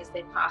from me as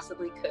they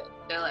possibly could.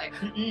 They're like,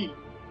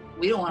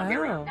 we don't want to be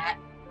around that.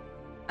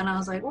 And I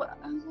was like, what?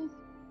 I was like,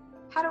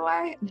 how do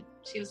I? And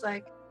she was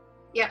like,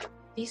 yeah,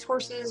 these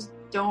horses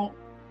don't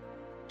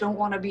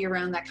want to be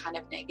around that kind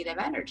of negative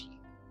energy.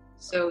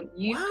 So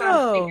you've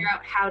got to figure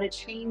out how to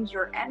change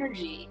your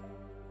energy.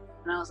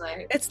 And I was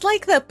like, it's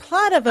like the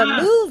plot of a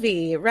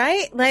movie,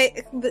 right?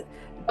 Like the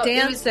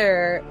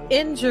dancer,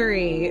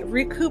 injury,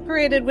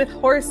 recuperated with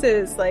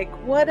horses. Like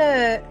what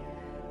a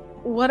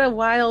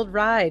wild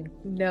ride.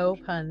 No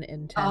pun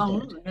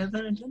intended. No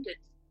pun intended.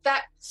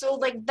 That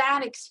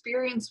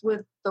experience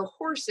with the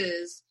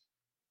horses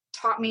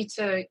taught me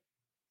to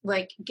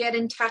like get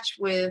in touch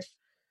with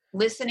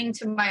listening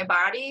to my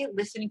body,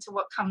 listening to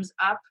what comes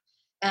up.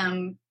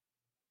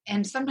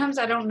 And sometimes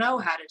I don't know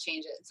how to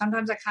change it.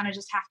 Sometimes I kind of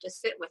just have to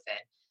sit with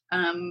it.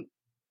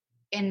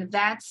 And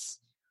that's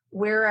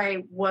where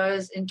I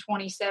was in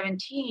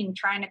 2017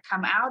 trying to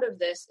come out of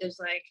this is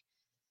like,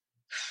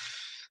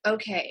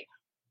 okay,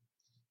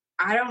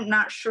 I'm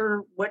not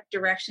sure what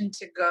direction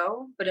to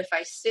go, but if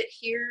I sit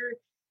here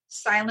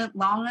silent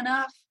long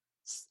enough,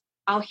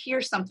 I'll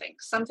hear something.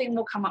 Something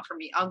will come up for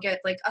me. I'll get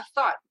like a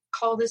thought,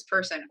 call this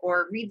person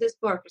or read this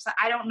book.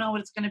 I don't know what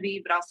it's going to be,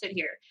 but I'll sit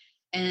here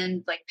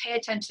and like pay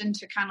attention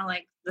to kind of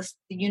like the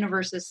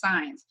universe's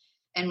signs.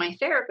 And my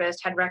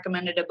therapist had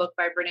recommended a book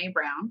by Brene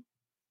Brown.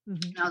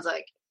 Mm-hmm. And I was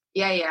like,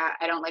 yeah,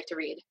 I don't like to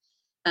read.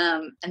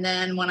 And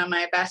then one of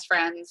my best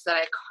friends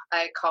that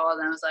I called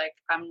and I was like,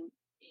 I'm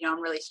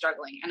really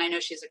struggling. And I know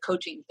she has a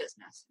coaching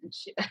business. And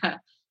she,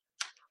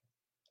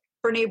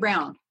 Brene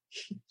Brown.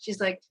 She's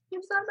like, you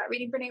ever thought about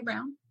reading Brene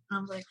Brown? And I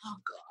was like, oh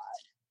God,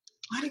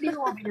 why do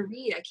people want me to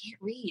read? I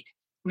can't read.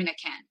 I mean, I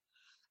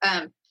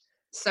can.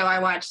 So I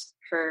watched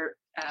her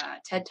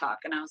TED Talk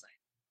and I was like,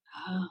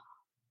 oh,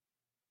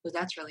 well,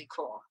 that's really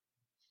cool.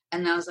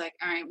 And I was like,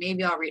 all right,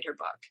 maybe I'll read her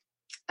book.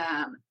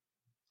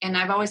 And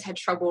I've always had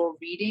trouble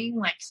reading,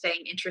 like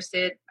staying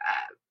interested.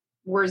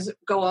 Words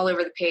go all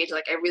over the page.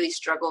 Like I really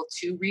struggle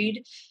to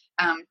read.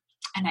 And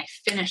I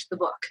finished the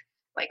book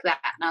like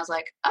that. And I was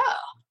like, oh,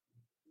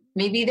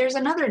 maybe there's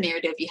another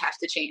narrative you have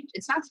to change.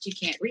 It's not that you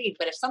can't read,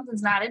 but if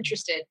something's not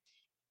interesting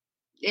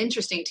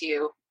to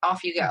you,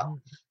 off you go. Mm-hmm.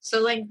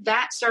 So like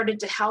that started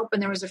to help.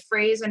 And there was a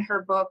phrase in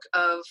her book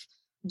of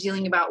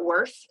dealing about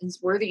worth and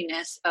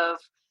worthiness of,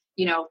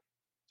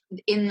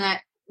 in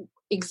that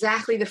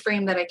exactly the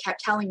frame that I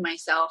kept telling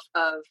myself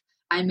of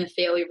I'm a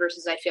failure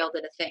versus I failed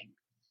at a thing.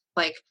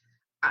 Like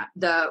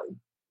no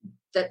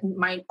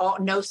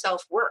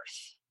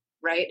self-worth,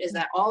 right? Is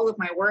that all of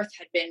my worth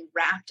had been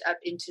wrapped up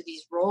into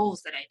these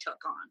roles that I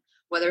took on,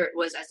 whether it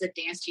was as a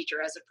dance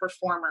teacher, as a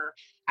performer,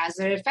 as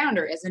a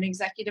founder, as an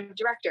executive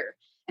director.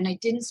 And I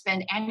didn't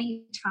spend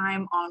any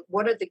time on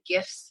what are the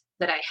gifts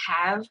that I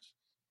have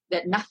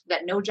that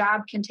no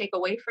job can take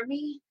away from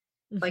me.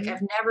 Mm-hmm. Like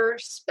I've never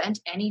spent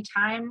any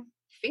time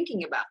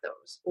thinking about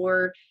those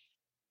or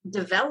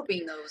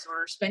developing those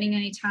or spending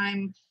any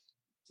time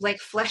like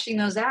fleshing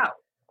those out.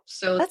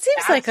 So that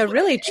seems like a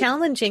really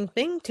challenging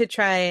thing to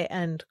try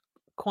and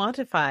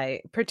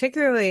quantify,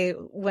 particularly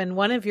when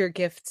one of your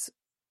gifts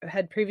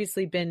had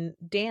previously been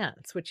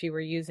dance, which you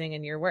were using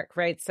in your work,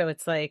 right? So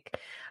it's like,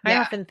 I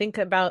often think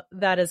about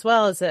that as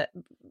well as a,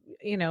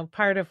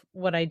 part of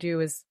what I do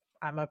is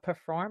I'm a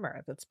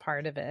performer. That's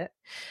part of it.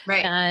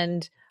 Right.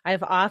 And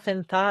I've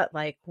often thought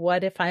like,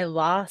 what if I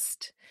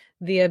lost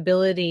the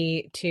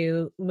ability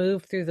to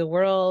move through the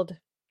world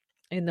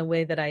in the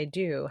way that I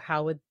do?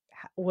 How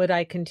would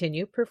I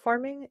continue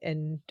performing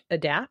and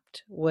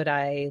adapt? Would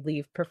I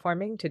leave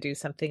performing to do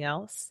something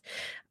else?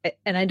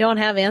 And I don't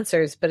have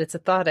answers, but it's a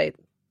thought I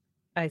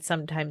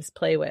sometimes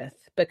play with,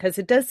 because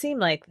it does seem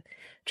like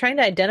trying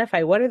to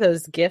identify what are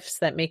those gifts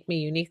that make me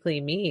uniquely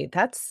me.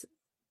 That's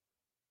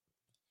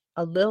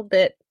a little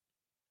bit,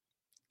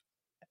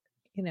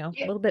 a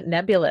little bit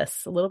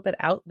nebulous, a little bit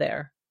out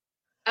there.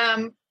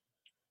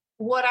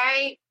 What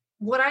I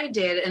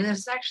did, and this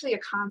is actually a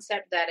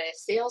concept that a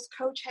sales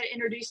coach had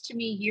introduced to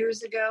me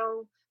years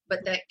ago,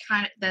 but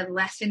that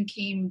lesson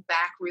came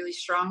back really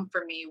strong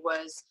for me,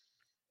 was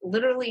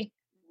literally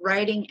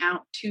writing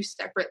out 2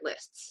 separate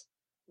lists.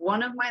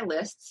 One of my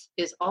lists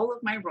is all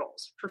of my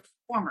roles: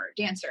 performer,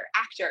 dancer,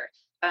 actor,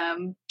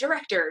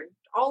 director,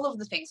 all of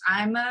the things.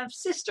 I'm a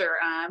sister,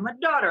 I'm a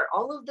daughter,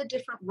 all of the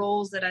different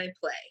roles that I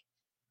play,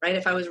 right?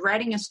 If I was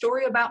writing a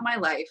story about my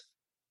life,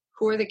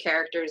 who are the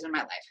characters in my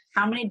life?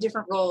 How many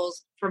different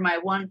roles for my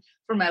one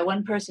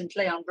person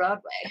play on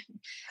Broadway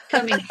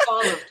coming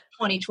fall of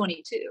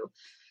 2022?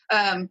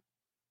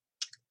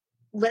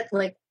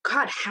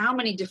 God, how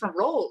many different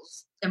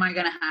roles am I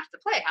going to have to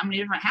play? How many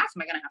different hats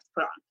am I going to have to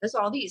put on? There's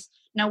all these.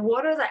 Now,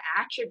 what are the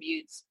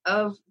attributes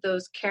of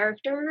those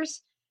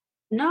characters?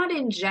 Not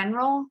in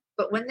general,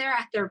 but when they're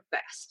at their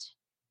best.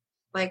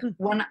 Like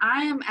when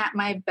I am at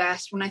my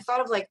best, when I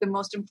thought of like the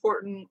most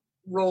important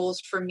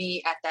roles for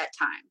me at that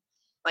time,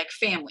 like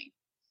family,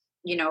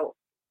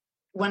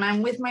 when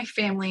I'm with my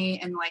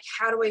family and like,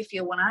 how do I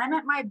feel when I'm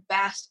at my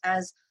best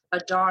as a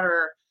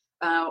daughter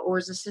or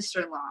as a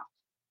sister-in-law?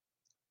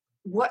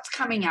 What's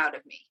coming out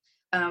of me?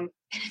 And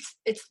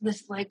it's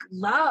this like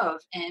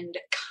love and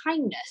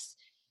kindness.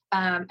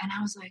 And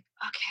I was like,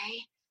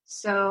 okay,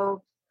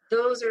 so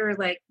those are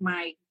like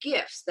my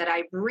gifts that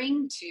I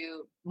bring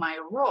to my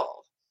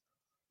role,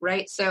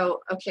 right? So,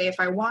 okay, if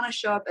I want to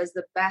show up as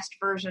the best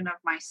version of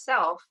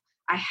myself,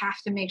 I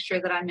have to make sure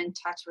that I'm in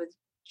touch with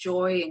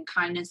joy and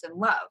kindness and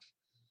love.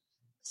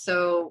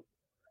 So,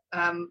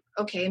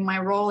 okay, my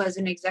role as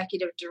an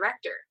executive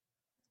director,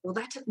 well,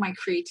 that took my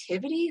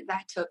creativity,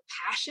 that took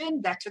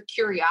passion, that took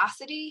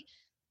curiosity.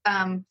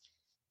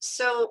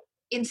 So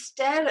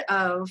instead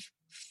of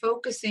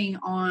focusing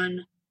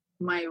on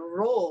my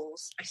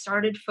roles, I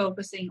started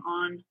focusing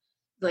on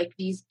like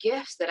these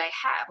gifts that I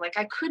have. Like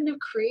I couldn't have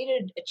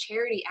created a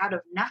charity out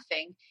of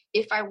nothing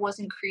if I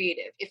wasn't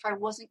creative, if I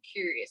wasn't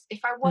curious, if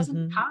I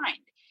wasn't kind,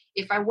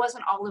 if I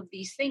wasn't all of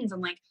these things.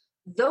 I'm like,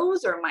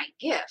 those are my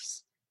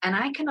gifts and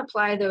I can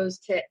apply those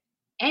to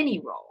any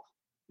role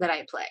that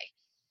I play.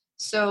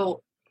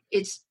 So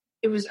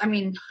I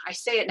mean, I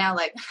say it now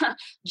like,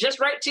 just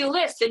write 2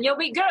 lists and you'll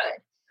be good.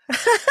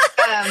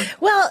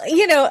 Well,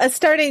 a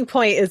starting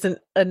point isn't,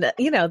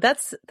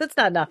 that's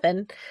not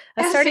nothing.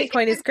 A starting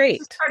point is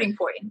great. It's a starting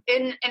point.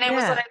 And I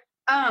was like,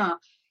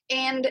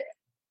 and,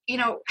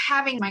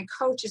 having my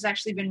coach has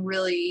actually been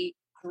really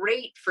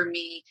great for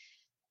me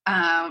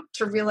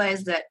to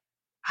realize that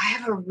I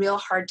have a real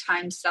hard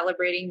time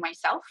celebrating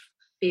myself,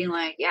 being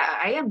like, yeah,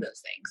 I am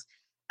those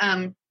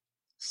things.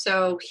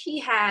 So he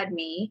had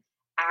me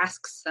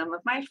ask some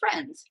of my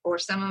friends or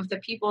some of the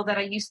people that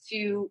I used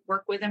to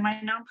work with in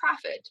my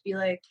nonprofit to be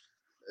like,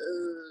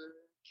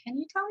 can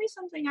you tell me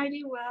something I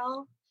do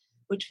well?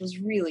 Which was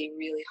really,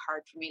 really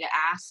hard for me to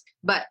ask.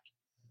 But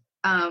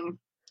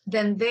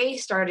then they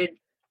started,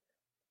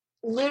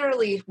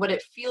 literally what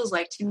it feels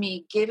like to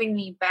me, giving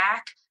me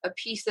back a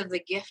piece of the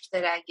gift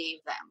that I gave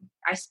them.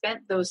 I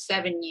spent those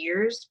 7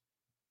 years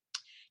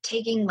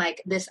taking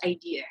like this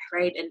idea,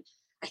 right? And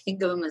I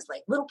think of them as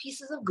like little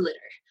pieces of glitter.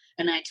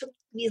 And I took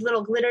these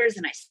little glitters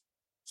and I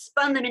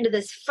spun them into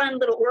this fun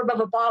little orb of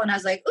a ball. And I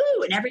was like,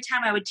 ooh, and every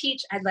time I would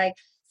teach, I'd like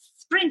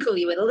sprinkle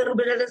you with a little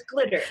bit of this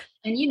glitter.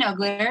 And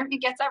glitter,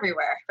 it gets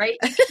everywhere, right?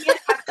 You can't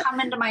have come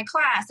into my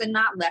class and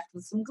not left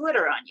with some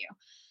glitter on you.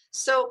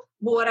 So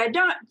what I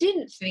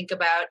didn't think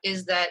about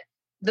is that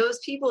those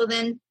people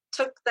then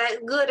took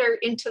that glitter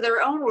into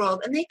their own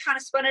world and they kind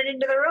of spun it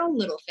into their own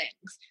little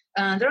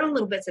things, their own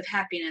little bits of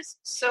happiness.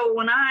 So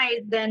when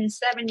I then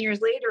 7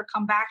 years later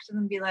come back to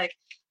them and be like,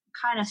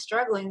 kind of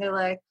struggling, they're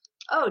like,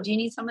 oh, do you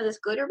need some of this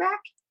glitter back?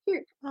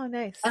 Here. Oh,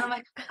 nice. And I'm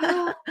like,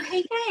 oh,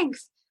 hey,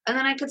 thanks. And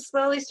then I could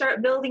slowly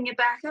start building it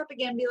back up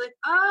again, be like,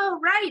 oh,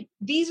 right,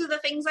 these are the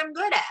things I'm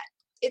good at.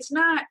 It's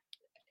not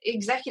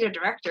executive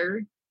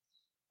director.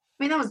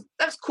 I mean,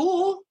 that was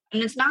cool.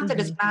 And it's not that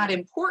it's not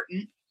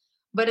important,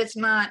 but it's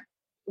not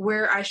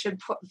where I should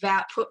put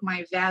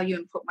my value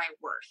and put my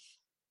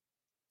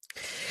worth.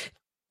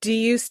 Do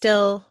you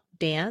still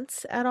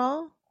dance at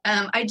all?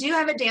 I do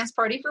have a dance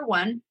party for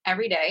one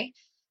every day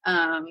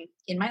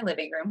in my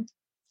living room,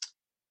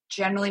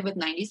 generally with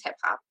 90s hip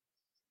hop.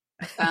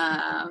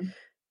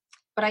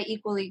 But I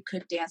equally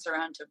could dance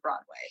around to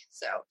Broadway.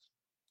 So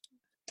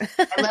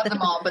I love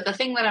them all. But the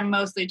thing that I'm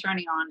mostly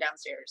turning on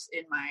downstairs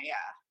in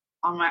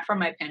from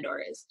my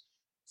Pandora is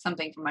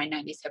something from my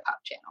 90s hip hop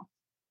channel.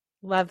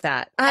 Love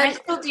that. And I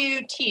still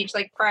do teach,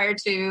 like prior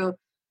to,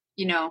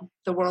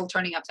 the world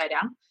turning upside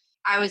down.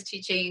 I was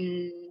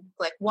teaching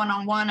like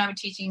one-on-one. I was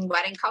teaching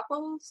wedding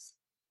couples,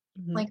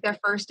 like their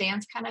first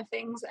dance kind of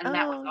things. And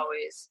that was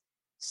always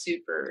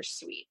super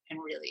sweet and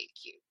really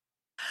cute.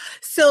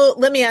 So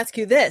let me ask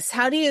you this.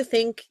 How do you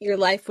think your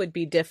life would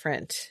be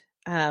different?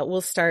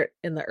 We'll start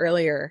in the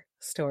earlier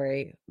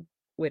story,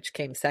 which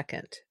came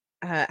second.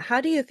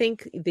 How do you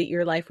think that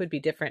your life would be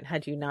different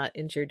had you not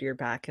injured your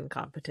back in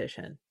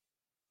competition?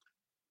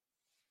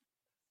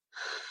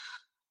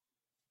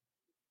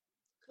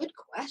 Good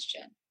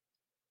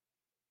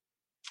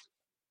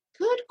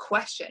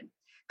question.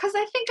 Because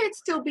I think I'd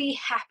still be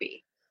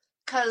happy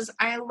because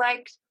I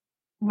liked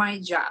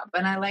my job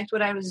and I liked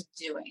what I was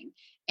doing.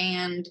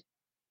 And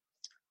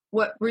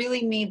what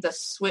really made the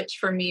switch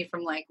for me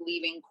from like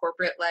leaving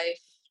corporate life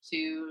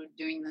to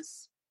doing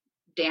this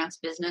dance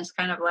business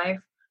kind of life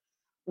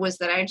was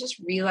that I just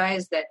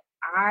realized that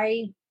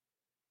I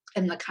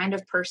am the kind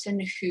of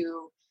person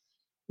who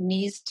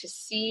needs to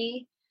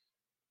see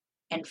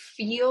and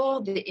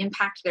feel the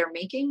impact they're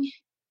making.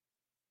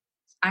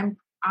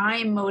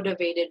 I'm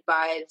motivated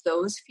by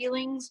those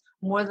feelings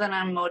more than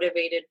I'm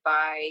motivated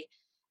by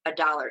a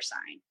dollar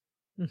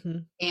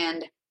sign.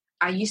 And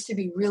I used to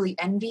be really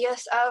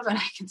envious of, and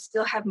I can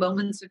still have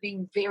moments of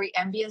being very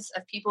envious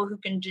of people who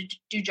can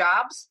do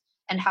jobs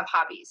and have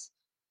hobbies.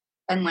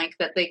 And like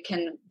that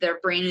their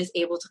brain is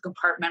able to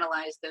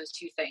compartmentalize those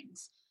two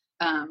things.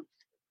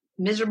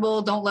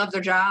 Miserable, don't love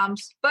their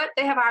jobs, but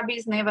they have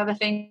hobbies and they have other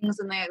things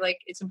and they like,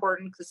 it's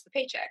important because it's the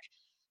paycheck.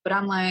 But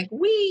I'm like,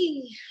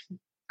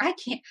 I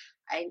can't,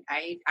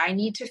 I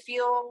need to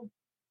feel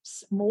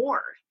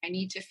more. I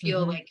need to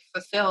feel like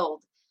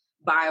fulfilled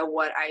by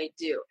what I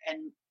do.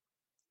 And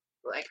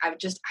like, I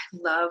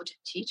loved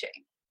teaching.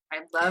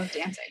 I loved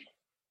dancing.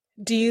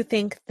 Do you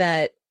think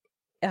that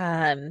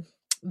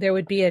there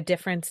would be a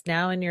difference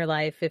now in your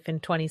life if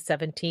in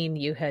 2017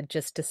 you had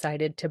just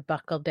decided to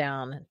buckle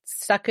down,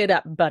 suck it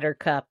up,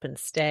 buttercup, and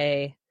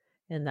stay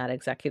in that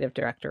executive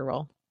director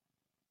role?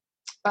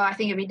 I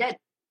think it'd be dead.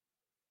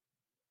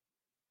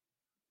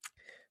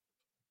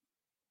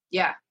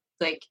 Yeah,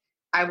 like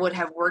I would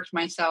have worked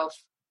myself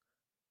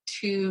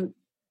to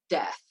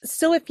death.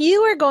 So if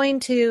you are going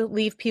to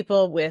leave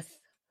people with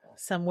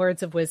some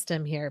words of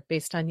wisdom here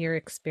based on your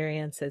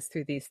experiences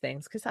through these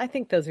things, because I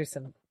think those are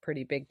some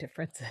pretty big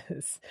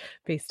differences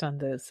based on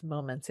those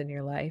moments in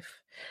your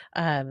life.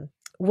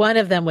 One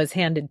of them was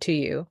handed to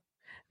you.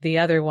 The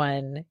other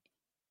one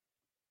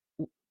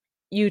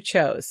you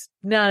chose,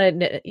 not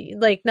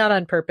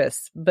on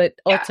purpose, but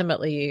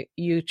ultimately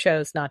you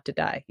chose not to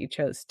die. You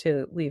chose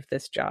to leave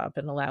this job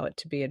and allow it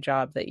to be a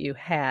job that you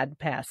had,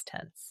 past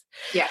tense.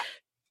 Yeah.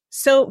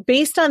 So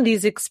based on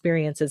these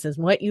experiences and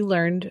what you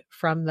learned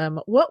from them,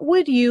 what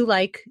would you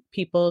like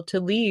people to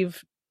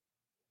leave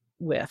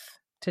with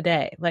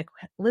today? Like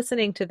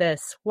listening to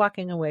this,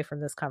 walking away from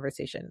this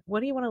conversation, what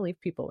do you want to leave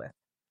people with?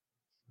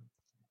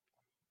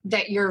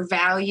 That your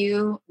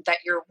value, that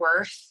your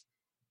worth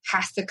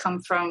has to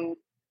come from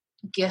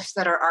gifts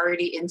that are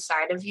already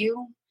inside of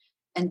you,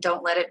 and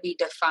don't let it be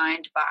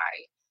defined by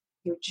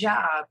your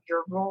job,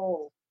 your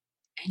role,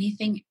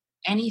 anything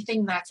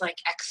that's like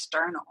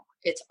external.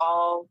 It's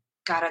all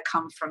got to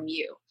come from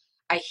you.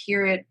 I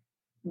hear it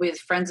with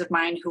friends of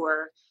mine who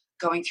are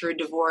going through a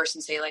divorce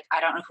and say, like, I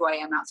don't know who I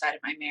am outside of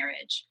my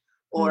marriage.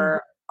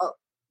 Or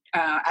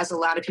as a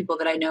lot of people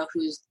that I know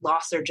who's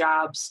lost their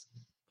jobs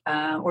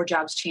or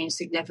jobs changed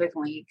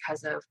significantly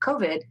because of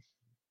COVID,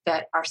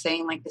 that are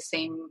saying like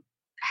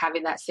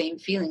having that same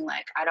feeling,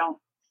 like,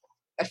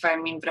 if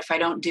I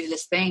don't do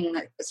this thing,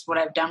 it's what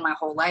I've done my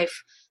whole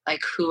life.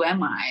 Like, who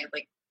am I?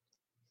 Like,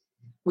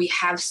 we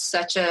have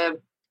such a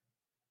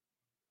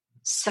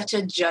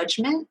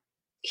judgment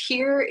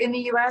here in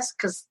the US,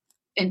 because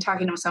in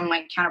talking to some of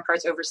my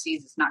counterparts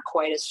overseas, it's not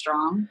quite as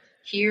strong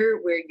here,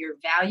 where your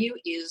value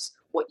is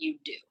what you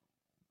do.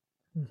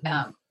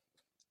 Mm-hmm.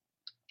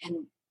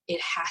 And it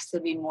has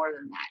to be more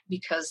than that,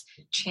 because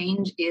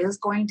change is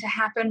going to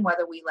happen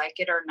whether we like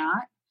it or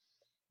not.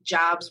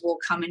 Jobs will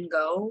come and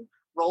go.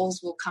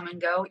 Roles will come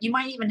and go. You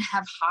might even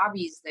have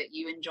hobbies that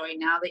you enjoy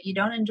now that you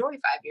don't enjoy 5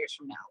 years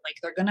from now. Like,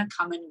 they're going to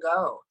come and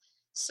go.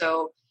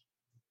 So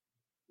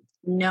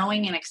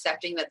knowing and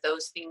accepting that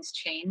those things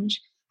change,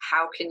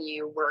 how can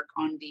you work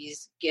on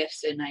these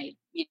gifts and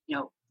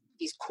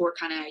these core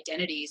kind of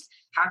identities?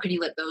 How can you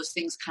let those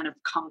things kind of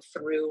come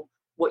through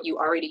what you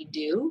already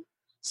do,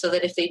 so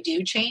that if they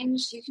do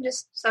change, you can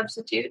just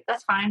substitute.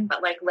 That's fine.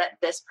 But like, let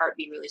this part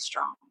be really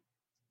strong.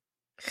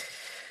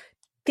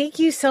 Thank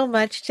you so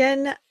much,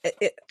 Jen.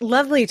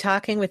 Lovely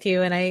talking with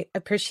you. And I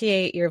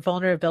appreciate your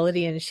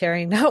vulnerability in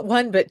sharing not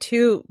one, but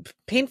two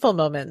painful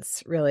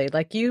moments, really.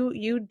 Like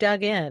you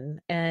dug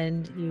in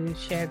and you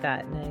shared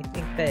that. And I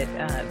think that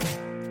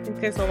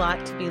there's a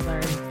lot to be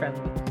learned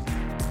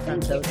from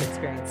those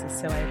experiences.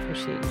 So I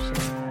appreciate you sharing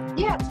that.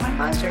 Yeah, it's my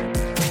pleasure.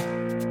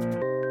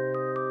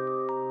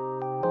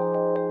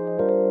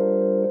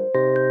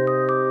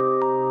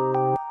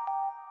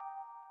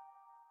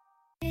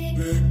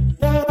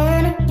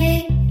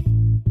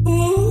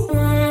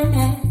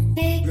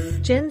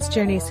 Jen's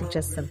journey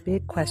suggests some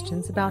big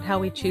questions about how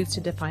we choose to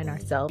define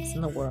ourselves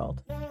in the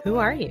world. Who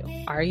are you?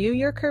 Are you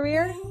your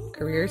career?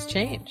 Careers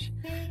change.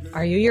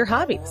 Are you your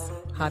hobbies?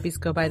 Hobbies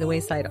go by the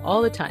wayside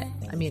all the time.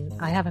 I mean,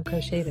 I haven't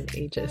crocheted in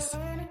ages.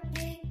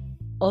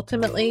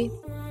 Ultimately,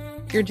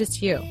 you're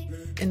just you.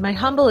 In my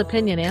humble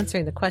opinion,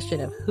 answering the question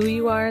of who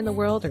you are in the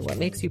world or what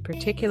makes you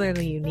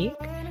particularly unique,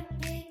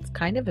 it's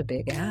kind of a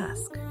big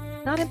ask.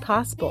 Not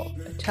impossible,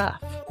 but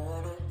tough.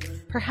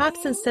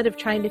 Perhaps instead of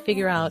trying to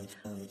figure out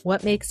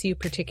what makes you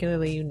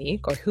particularly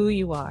unique or who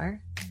you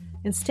are,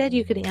 instead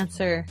you could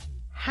answer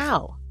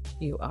how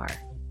you are.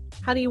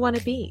 How do you want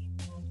to be?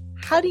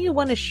 How do you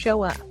want to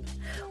show up?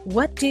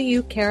 What do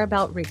you care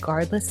about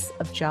regardless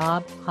of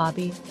job,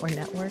 hobby, or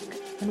network?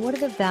 And what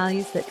are the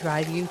values that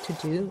drive you to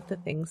do the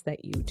things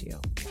that you do?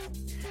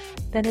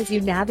 Then as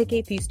you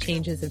navigate these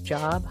changes of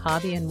job,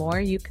 hobby, and more,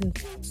 you can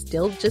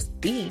still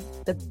just be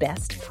the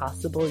best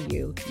possible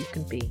you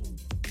can be.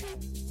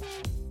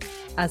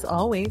 As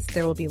always,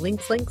 there will be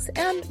links,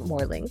 and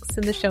more links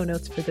in the show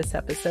notes for this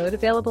episode,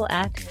 available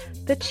at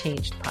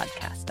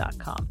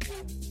thechangedpodcast.com.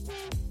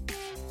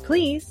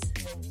 Please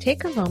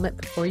take a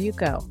moment before you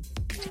go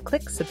to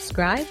click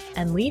subscribe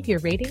and leave your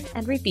rating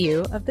and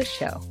review of the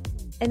show.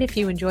 And if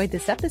you enjoyed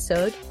this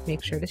episode,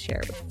 make sure to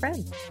share it with a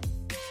friend.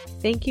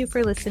 Thank you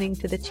for listening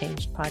to The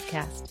Changed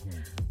Podcast.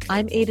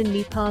 I'm Aiden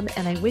Nepom,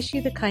 and I wish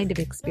you the kind of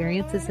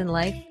experiences in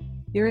life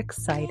you're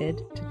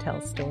excited to tell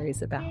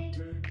stories about.